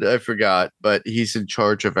 Armand? I forgot, but he's in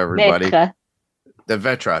charge of everybody. Maître. The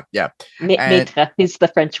Vetra, yeah. Maître is the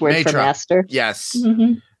French word Maître, for master. Yes.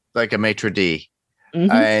 Mm-hmm. Like a maitre d'.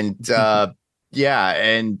 Mm-hmm.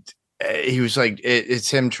 And he was like, it's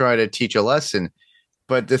him trying to teach a lesson.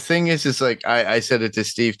 But the thing is like, I said it to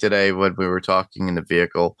Steve today when we were talking in the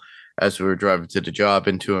vehicle as we were driving to the job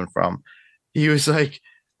and to and from. He was like,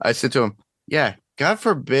 I said to him, yeah, God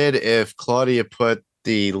forbid if Claudia put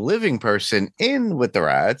the living person in with the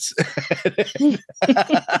rats.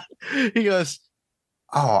 He goes,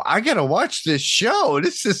 oh, I gotta watch this show.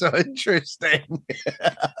 This is so interesting.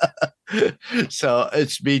 So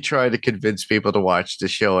it's me trying to convince people to watch the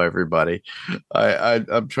show. Everybody,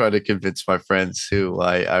 I'm trying to convince my friends who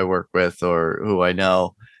I work with or who I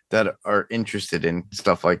know that are interested in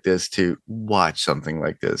stuff like this to watch something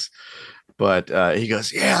like this. But he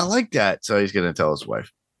goes, yeah, I like that. So he's gonna tell his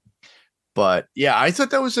wife. But yeah, I thought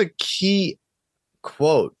that was a key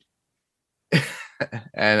quote,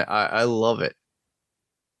 and I love it.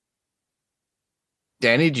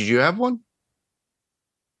 Danny, did you have one?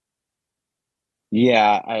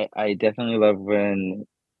 Yeah, I definitely love when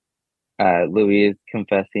Louis is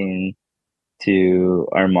confessing to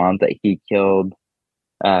Armand that he killed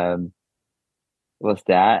Lestat,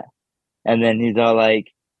 and then he's all like,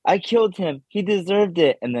 "I killed him. He deserved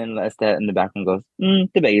it." And then Lestat in the background goes,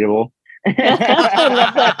 "Debatable." I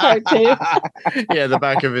love that part too. Yeah, the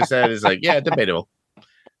back of his head is like, yeah, debatable.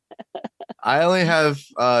 I only have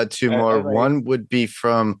two more. One would be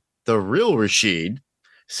from the real Rashid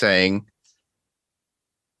saying,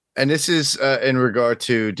 and this is in regard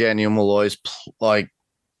to Daniel Malloy's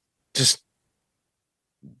just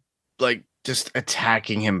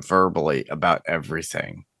attacking him verbally about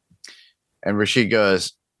everything. And Rashid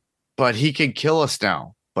goes, but he can kill us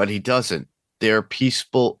now, but he doesn't. They're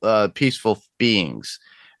peaceful beings.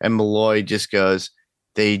 And Malloy just goes,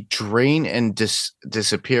 they drain and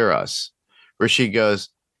disappear us. Rashid goes,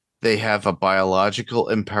 they have a biological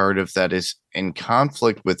imperative that is in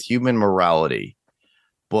conflict with human morality.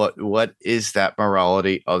 But what is that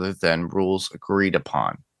morality other than rules agreed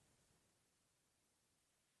upon?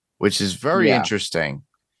 Which is very interesting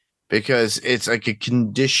because it's like a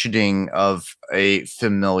conditioning of a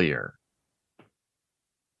familiar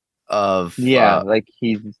of like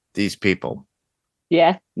he's these people.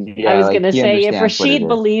 Yeah. I was going to say, if Rashid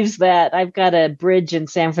believes that, I've got a bridge in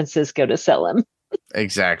San Francisco to sell him.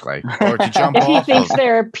 Exactly. Or to jump if off he thinks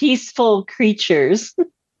they're peaceful creatures.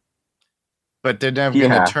 But they're never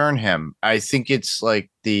going to turn him. I think it's like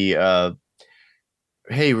the,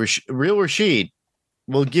 hey, real Rashid,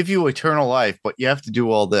 we'll give you eternal life, but you have to do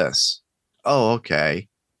all this. Oh, okay.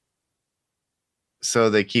 So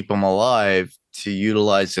they keep him alive to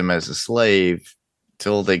utilize him as a slave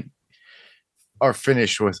till they are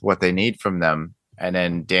finished with what they need from them. And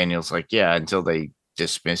then Daniel's like, yeah, until they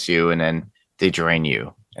dismiss you and then they drain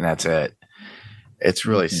you. And that's it. It's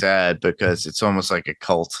really sad because it's almost like a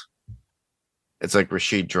cult. It's like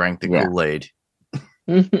Rashid drank the Kool-Aid.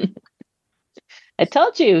 I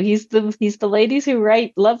told you, he's the ladies who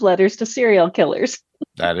write love letters to serial killers.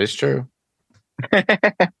 That is true.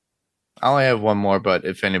 I only have one more, but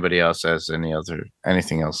if anybody else has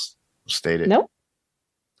anything else, state it. Nope.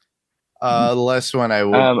 The last one I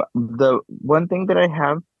would. The one thing that I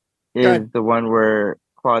have is the one where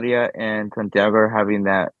Claudia and Santiago are having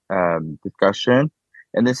that discussion,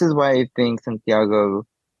 and this is why I think Santiago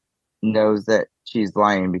knows that she's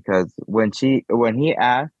lying, because when he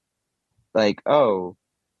asked, like, oh,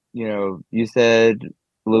 you said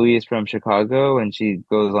Louis is from Chicago, and she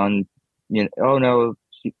goes on, oh no,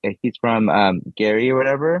 he's from Gary or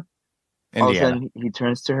whatever. Indiana. All of a sudden, he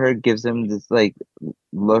turns to her, gives him this like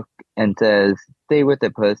look, and says, "Stay with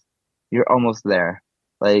it, puss. You're almost there.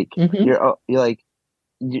 Like you're like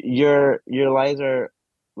your lies are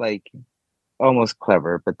like almost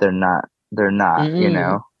clever, but they're not. They're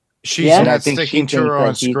not. She's not sticking to her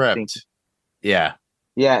own script. Yeah,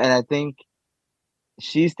 and I think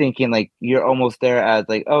she's thinking like you're almost there as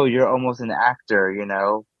like, oh, you're almost an actor,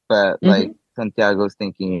 but like Santiago's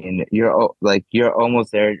thinking you're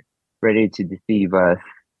almost there, ready to deceive us,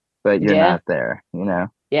 but you're not there,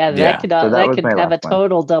 Yeah, that could have a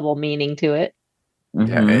total double meaning to it.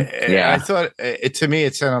 I thought to me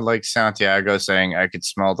it sounded like Santiago saying, "I could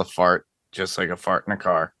smell the fart, just like a fart in a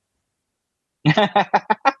car."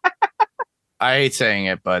 I hate saying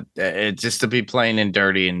it, but just to be plain and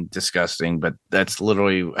dirty and disgusting, but that's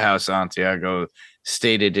literally how Santiago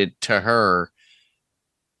stated it to her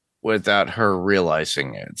without her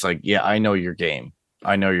realizing it. It's like, yeah, I know your game.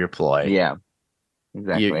 I know your play. Yeah.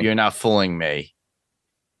 Exactly. You're not fooling me.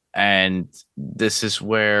 And this is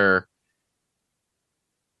where,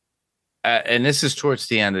 and this is towards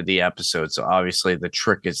the end of the episode. So obviously the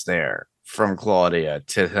trick is there from Claudia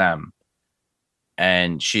to them.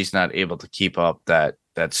 And she's not able to keep up that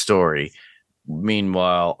story.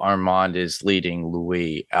 Meanwhile, Armand is leading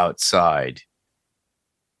Louis outside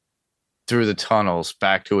through the tunnels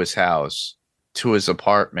back to his house, to his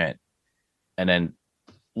apartment. And then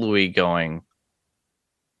Louis going,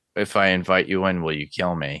 if I invite you in, will you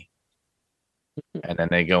kill me? And then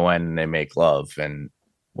they go in and they make love and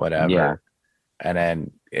whatever. Yeah.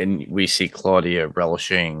 And we see Claudia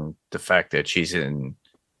relishing the fact that she's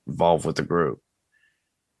involved with the group.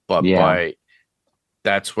 But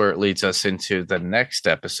that's where it leads us into the next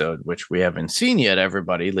episode, which we haven't seen yet,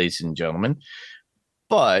 everybody, ladies and gentlemen.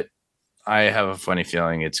 But I have a funny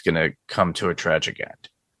feeling it's going to come to a tragic end.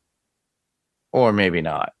 Or maybe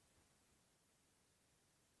not.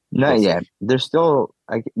 Not yet. There's still,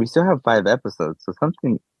 we still have 5 episodes, so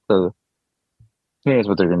who knows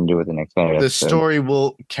what they're going to do with the next 5 episodes. The story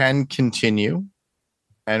can continue,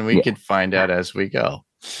 and we can find out as we go.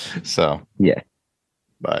 So, yeah.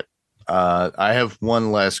 But I have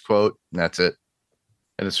one last quote, and that's it.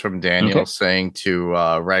 It is from Daniel saying to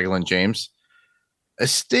Raglan James, "A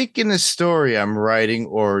stake in the story I'm writing,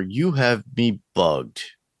 or you have me bugged,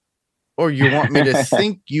 or you want me to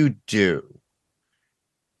think you do."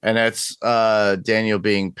 And that's Daniel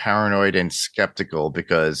being paranoid and skeptical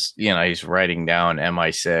because, he's writing down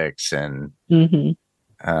MI6 and,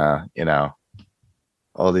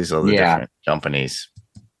 all these other different companies.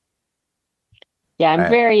 Yeah, I'm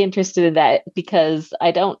very interested in that because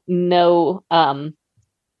I don't know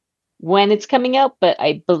when it's coming out, but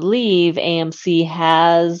I believe AMC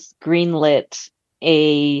has greenlit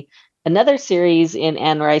another series in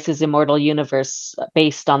Anne Rice's Immortal Universe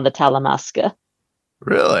based on the Talamasca.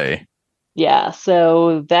 Really? Yeah,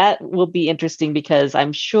 so that will be interesting because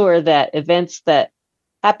I'm sure that events that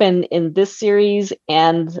happen in this series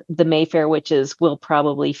and the Mayfair Witches will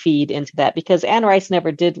probably feed into that because Anne Rice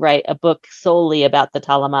never did write a book solely about the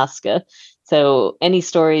Talamasca. So any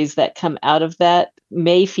stories that come out of that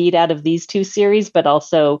may feed out of these 2 series, but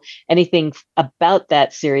also anything about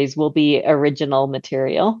that series will be original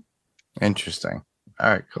material. Interesting. All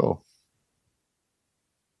right, cool.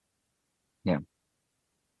 Yeah.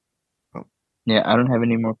 Yeah, I don't have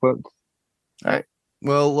any more quotes. All right.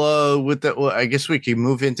 Well, with that, I guess we can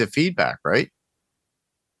move into feedback, right?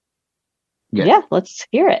 Yeah, let's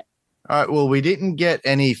hear it. All right. Well, we didn't get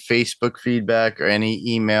any Facebook feedback or any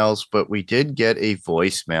emails, but we did get a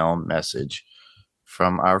voicemail message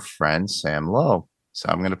from our friend Sam Lowe. So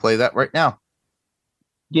I'm going to play that right now.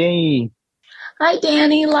 Yay. Hi,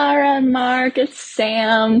 Danni, Lara, and Mark. It's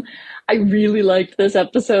Sam. I really liked this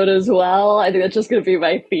episode as well. I think that's just going to be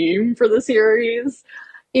my theme for the series.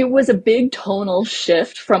 It was a big tonal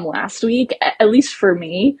shift from last week, at least for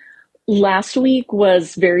me. Last week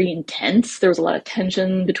was very intense. There was a lot of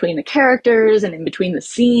tension between the characters and in between the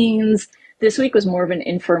scenes. This week was more of an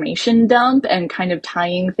information dump and kind of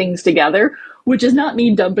tying things together, which is not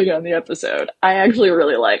me dumping on the episode. I actually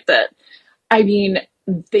really liked it. I mean,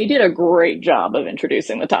 they did a great job of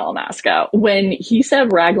introducing the Talamasca. When he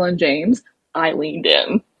said Raglan James, I leaned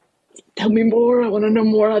in. Tell me more. I want to know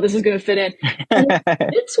more how this is going to fit in. And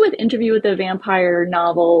it's with Interview with the Vampire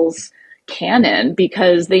novels canon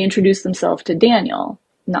because they introduced themselves to Daniel,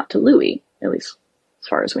 not to Louis, at least as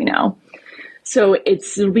far as we know. So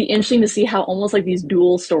it'll be interesting to see how almost like these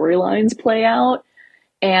dual storylines play out.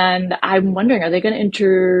 And I'm wondering, are they going to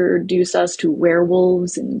introduce us to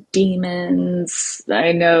werewolves and demons?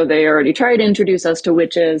 I know they already tried to introduce us to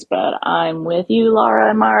witches, but I'm with you,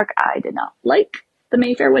 Lara and Mark. I did not like the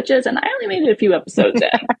Mayfair Witches, and I only made it a few episodes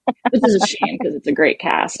in. This is a shame because it's a great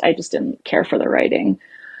cast. I just didn't care for the writing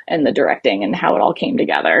and the directing and how it all came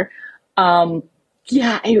together.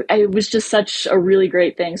 It was just such a really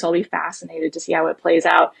great thing, so I'll be fascinated to see how it plays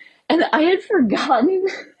out. And I had forgotten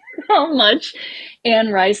how much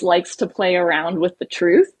Anne Rice likes to play around with the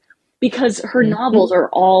truth because her novels are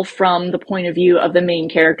all from the point of view of the main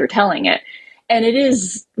character telling it. And it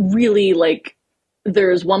is really like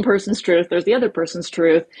there's one person's truth, there's the other person's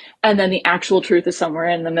truth, and then the actual truth is somewhere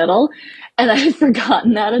in the middle. And I had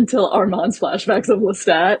forgotten that until Armand's flashbacks of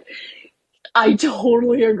Lestat. I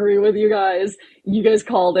totally agree with you guys. You guys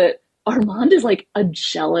called it. Armand is like a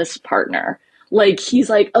jealous partner. Like, he's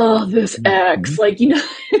like, oh, this ex. Like,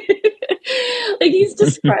 like he's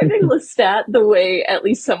describing Lestat the way at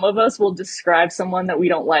least some of us will describe someone that we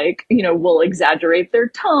don't like. We'll exaggerate their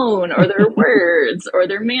tone or their words or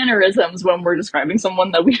their mannerisms when we're describing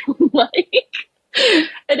someone that we don't like.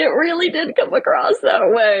 And it really did come across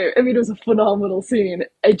that way. I mean, it was a phenomenal scene.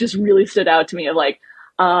 It just really stood out to me of like,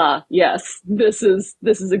 yes, this is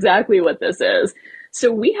exactly what this is.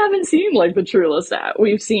 So we haven't seen like the true Lestat.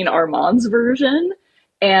 We've seen Armand's version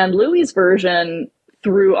and Louis's version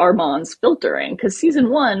through Armand's filtering, because season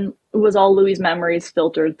one was all Louis's memories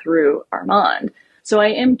filtered through Armand. So I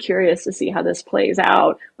am curious to see how this plays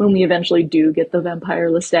out when we eventually do get the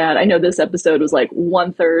vampire Lestat. I know this episode was like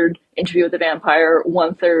 1/3 interview with the vampire,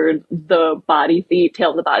 1/3 the body thief,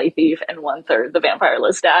 tale of the body thief, and 1/3 the vampire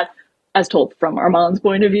Lestat, as told from Armand's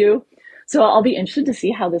point of view. So I'll be interested to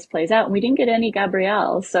see how this plays out. And we didn't get any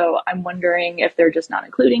Gabrielle, so I'm wondering if they're just not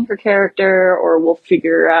including her character, or we'll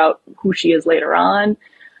figure out who she is later on.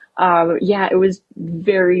 Yeah, it was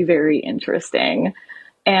very, very interesting.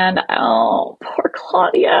 And oh, poor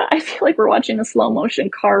Claudia. I feel like we're watching a slow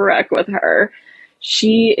motion car wreck with her.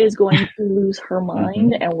 She is going to lose her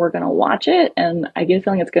mind, and we're going to watch it. And I get a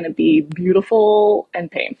feeling it's going to be beautiful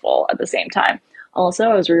and painful at the same time. Also,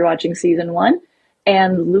 I was rewatching season one,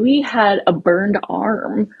 and Louis had a burned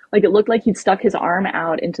arm. Like, it looked like he'd stuck his arm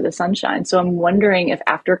out into the sunshine. So I'm wondering if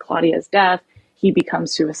after Claudia's death, he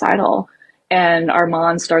becomes suicidal and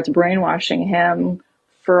Armand starts brainwashing him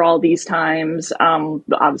for all these times,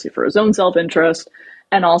 obviously for his own self-interest,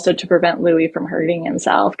 and also to prevent Louis from hurting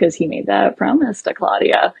himself because he made that promise to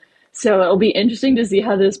Claudia. So it'll be interesting to see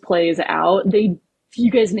how this plays out.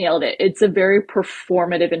 You guys nailed it. It's a very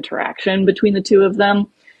performative interaction between the two of them.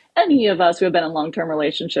 Any of us who have been in long-term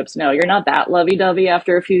relationships know you're not that lovey-dovey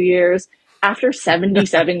after a few years. After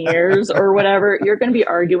 77 years or whatever, you're going to be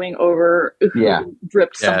arguing over who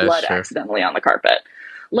dripped some blood accidentally on the carpet.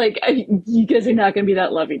 Like, you guys are not going to be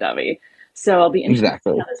that lovey-dovey. So I'll be interested to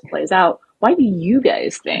see how this plays out. Why do you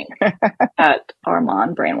guys think that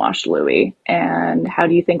Armand brainwashed Louis? And how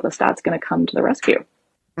do you think Lestat's going to come to the rescue?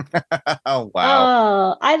 Oh,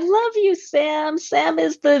 wow. Oh, I love you, Sam. Sam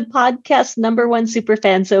is the podcast #1 super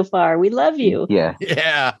fan so far. We love you. Yeah.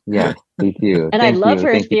 Me too. And I love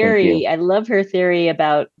her theory. I love her theory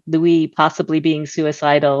about Louis possibly being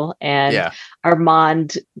suicidal and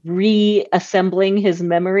Armand reassembling his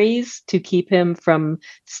memories to keep him from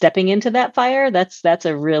stepping into that fire. That's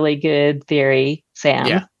a really good theory, Sam.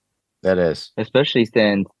 Yeah, that is. Especially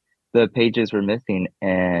since the pages were missing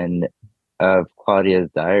and of Claudia's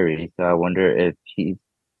diary. So I wonder if he's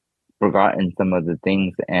forgotten some of the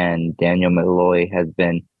things and Daniel Malloy has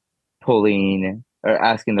been pulling or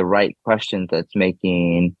asking the right questions that's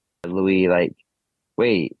making Louis like,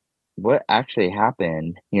 wait, what actually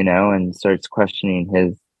happened? And starts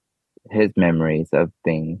questioning his memories of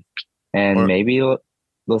things. And maybe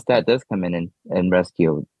Lestat does come in and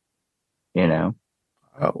rescue,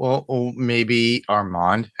 Well, maybe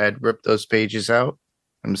Armand had ripped those pages out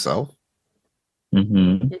himself.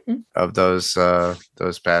 Of those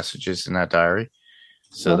passages in that diary.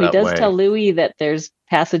 So he does tell Louis that there's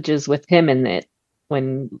passages with him in it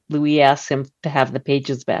when Louis asks him to have the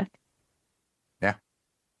pages back. Yeah.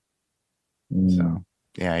 So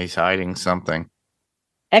he's hiding something.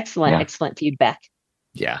 Excellent feedback.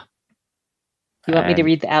 Yeah. You want me to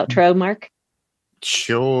read the outro, Mark?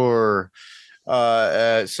 Sure.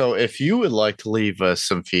 So if you would like to leave us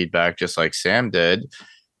some feedback, just like Sam did,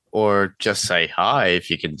 or just say hi, if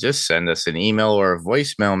you can just send us an email or a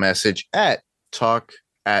voicemail message at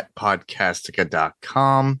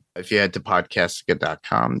talk@podcastica.com. If you head to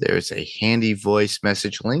podcastica.com, there's a handy voice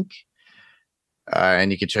message link.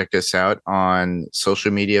 And you can check this out on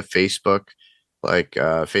social media, Facebook, like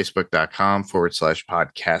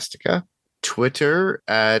facebook.com/podcastica, Twitter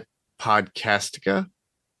at podcastica,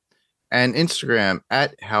 and Instagram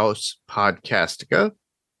at House Podcastica.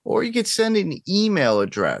 Or you could send an email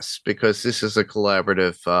address, because this is a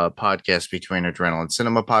collaborative podcast between Adrenaline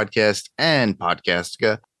Cinema Podcast and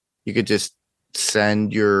Podcastica. You could just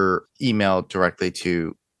send your email directly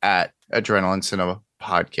to at Adrenaline Cinema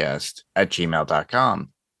Podcast at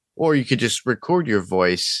gmail.com. Or you could just record your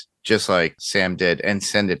voice just like Sam did and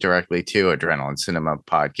send it directly to Adrenaline Cinema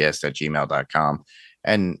Podcast at gmail.com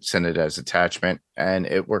and send it as attachment. And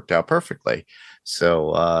it worked out perfectly.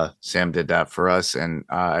 So Sam did that for us, and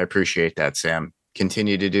I appreciate that, Sam.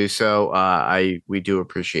 Continue to do so. We do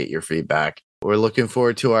appreciate your feedback. We're looking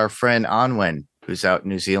forward to our friend Anwen, who's out in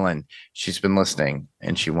New Zealand. She's been listening,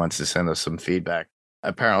 and she wants to send us some feedback.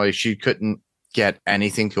 Apparently, she couldn't get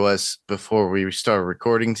anything to us before we started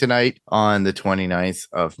recording tonight on the 29th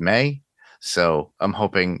of May. So I'm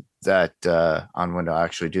hoping that Anwen will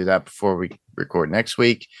actually do that before we record next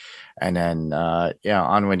week. And then,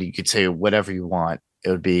 Anwen, you could say whatever you want. It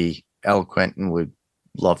would be eloquent, and would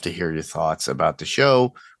love to hear your thoughts about the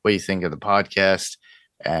show, what you think of the podcast,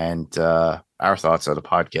 and our thoughts on the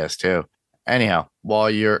podcast too. Anyhow, while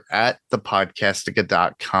you're at the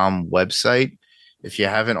podcastica.com website, if you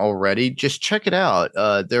haven't already, just check it out.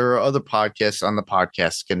 There are other podcasts on the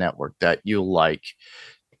Podcastica network that you like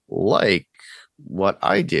what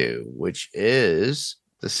I do, which is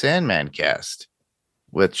the Sandman Cast,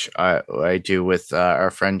 which I do with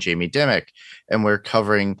our friend Jamie Dimmick, and we're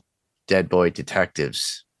covering Dead Boy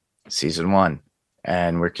Detectives season 1,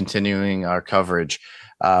 and we're continuing our coverage.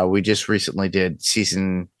 We just recently did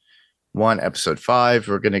season 1, episode 5.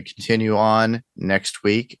 We're going to continue on next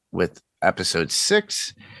week with episode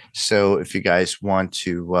 6. So if you guys want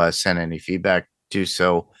to send any feedback, do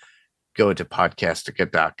so. Go to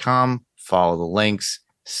podcastica.com, follow the links,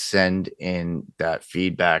 send in that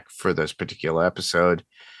feedback for this particular episode.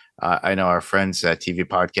 I know our friends at TV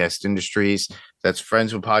Podcast Industries, that's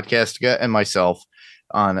Friends with Podcastica, and myself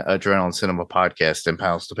on Adrenaline Cinema Podcast and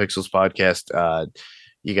Panels to Pixels Podcast.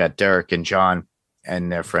 You got Derek and John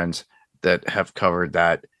and their friends that have covered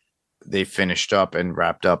that. They finished up and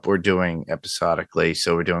wrapped up. We're doing episodically,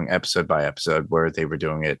 so we're doing episode by episode, where they were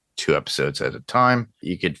doing it 2 episodes at a time.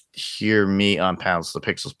 You could hear me on Panels to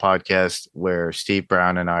Pixels Podcast, where Steve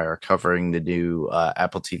Brown and I are covering the new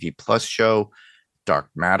Apple TV Plus show, Dark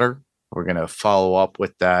Matter. We're going to follow up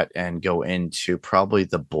with that and go into probably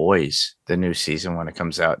The Boys, the new season, when it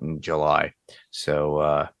comes out in July.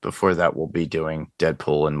 So before that, we'll be doing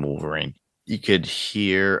Deadpool and Wolverine. You could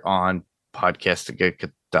hear on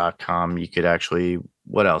podcastica.com. You could actually,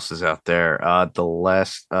 what else is out there?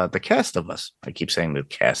 The Cast of Us. I keep saying the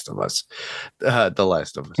Cast of Us. The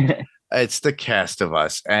Last of Us. It's the Cast of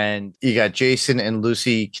Us. And you got Jason and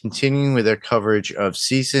Lucy continuing with their coverage of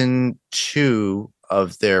season 2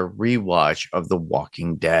 of their rewatch of The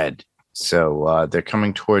Walking Dead. So they're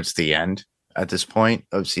coming towards the end at this point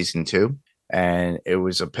of season 2. And it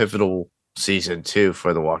was a pivotal season 2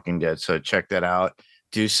 for The Walking Dead. So check that out.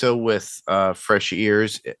 Do so with fresh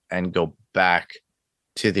ears and go back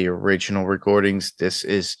to the original recordings. This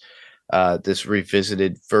is this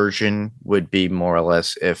revisited version would be more or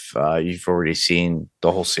less if you've already seen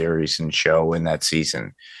the whole series and show in that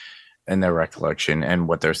season and their recollection and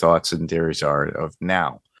what their thoughts and theories are of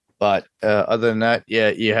now. But other than that, yeah,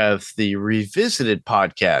 you have the Revisited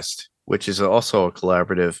podcast, which is also a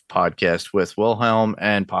collaborative podcast with Wilhelm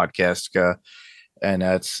and Podcastica. And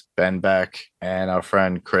that's Ben Beck and our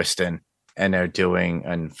friend Kristen. And they're doing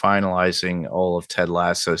and finalizing all of Ted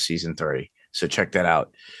Lasso season 3. So check that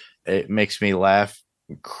out. It makes me laugh,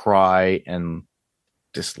 cry, and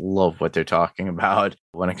just love what they're talking about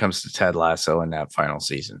when it comes to Ted Lasso in that final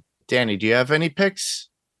season. Danny, do you have any picks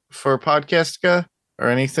for Podcastica or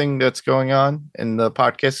anything that's going on in the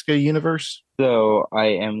Podcastica universe? So I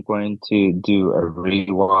am going to do a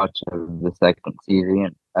rewatch of the second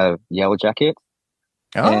season of Yellow Jackets.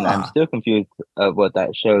 And I'm still confused of what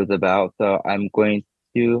that show is about. So I'm going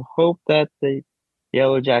to hope that the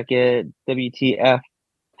Yellow Jacket WTF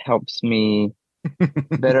helps me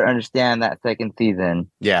better understand that second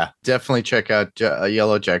season. Yeah, definitely check out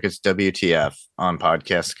Yellow Jackets WTF on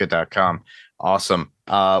podcastica.com. Awesome.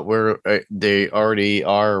 They already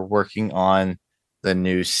are working on the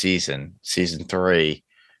new season 3.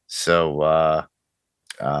 So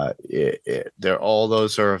they're all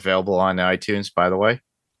those are available on iTunes, by the way.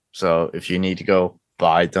 So if you need to go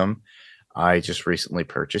buy them, I just recently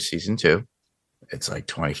purchased season 2. It's like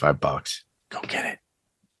 $25. Go get it.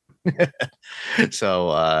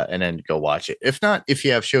 So and then go watch it. If not, if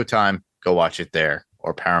you have Showtime, go watch it there,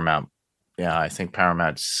 or Paramount. Yeah, I think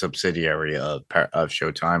Paramount's subsidiary of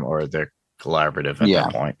Showtime, or they're collaborative at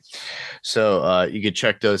that point. So you could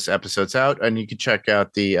check those episodes out, and you could check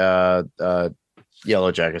out the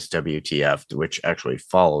Yellow Jackets WTF, which actually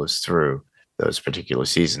follows through those particular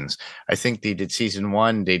seasons. I think they did season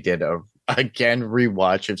 1. They did a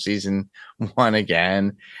rewatch of season 1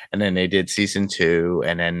 again, and then they did season 2,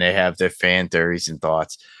 and then they have their fan theories and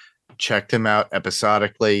thoughts. Check them out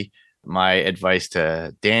episodically. My advice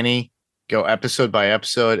to Danny: go episode by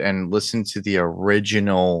episode and listen to the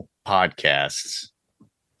original podcasts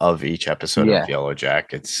of each episode of Yellow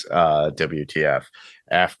Jackets WTF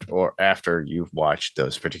after you've watched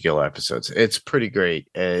those particular episodes. It's pretty great.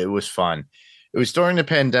 It was fun. It was during the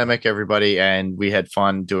pandemic, everybody, and we had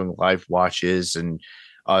fun doing live watches and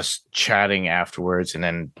us chatting afterwards, and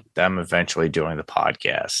then them eventually doing the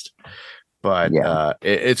podcast. But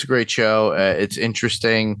it's a great show. It's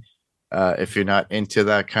interesting. If you're not into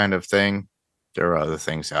that kind of thing, there are other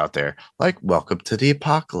things out there, like Welcome to the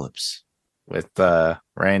Apocalypse with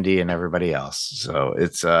Randy and everybody else. So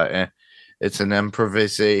it's an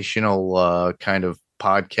improvisational kind of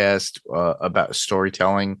podcast about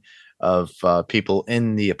storytelling of people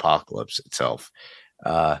in the apocalypse itself.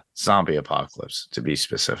 Zombie apocalypse, to be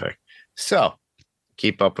specific. So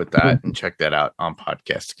keep up with that and check that out on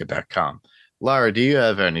podcastica.com. Lara, do you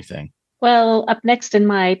have anything? Well, up next in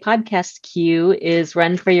my podcast queue is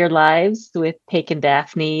Run for Your Lives with Paik and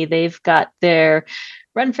Daphne. They've got their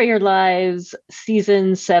Run for Your Lives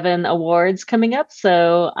Season 7 awards coming up,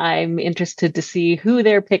 so I'm interested to see who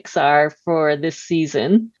their picks are for this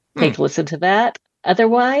season. Take a listen to that.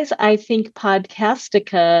 Otherwise, I think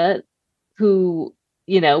Podcastica, who,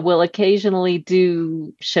 will occasionally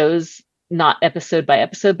do shows not episode by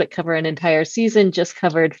episode, but cover an entire season, just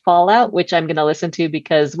covered Fallout, which I'm going to listen to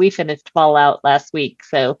because we finished Fallout last week.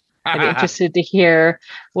 So I'm interested to hear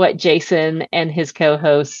what Jason and his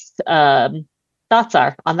co-hosts thoughts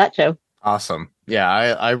are on that show. Awesome. Yeah,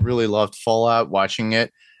 I really loved Fallout. Watching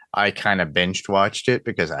it, I kind of binged watched it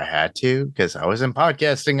because I had to, because I wasn't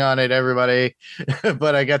podcasting on it, everybody.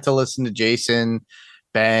 But I got to listen to Jason,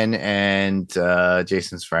 Ben, and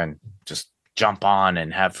Jason's friend just jump on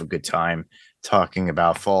and have a good time talking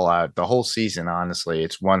about Fallout. The whole season, honestly,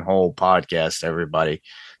 it's one whole podcast, everybody.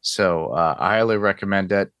 So I highly recommend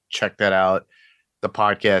that. Check that out. The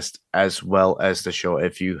podcast as well as the show.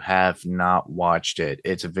 If you have not watched it,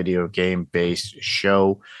 it's a video game based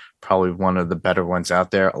show, probably one of the better ones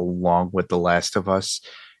out there, along with The Last of Us.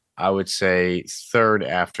 I would say third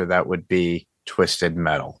after that would be Twisted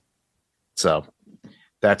Metal. So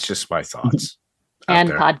that's just my thoughts. And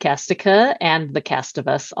Podcastica and The Cast of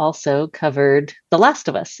Us also covered The Last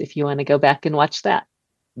of Us, if you want to go back and watch that.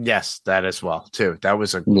 Yes, that as well, too. That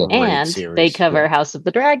was a great series. They cover House of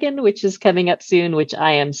the Dragon, which is coming up soon, which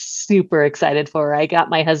I am super excited for. I got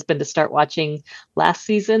my husband to start watching last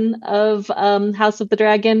season of House of the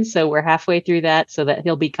Dragon, so we're halfway through that, so that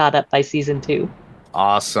he'll be caught up by season 2.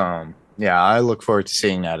 Awesome. Yeah, I look forward to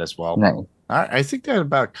seeing that as well. Nice. I think that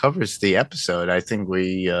about covers the episode. I think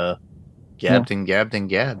we gabbed and gabbed and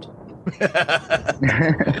gabbed.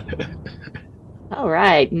 All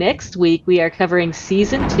right. Next week, we are covering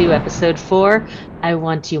Season 2, Episode 4, I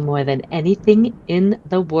Want You More Than Anything in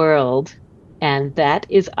the World. And that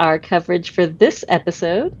is our coverage for this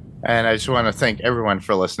episode. And I just want to thank everyone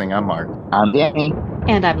for listening. I'm Mark. I'm Danny.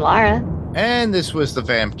 And I'm Lara. And this was the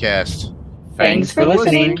Vamp Cast. Thanks for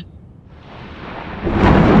listening.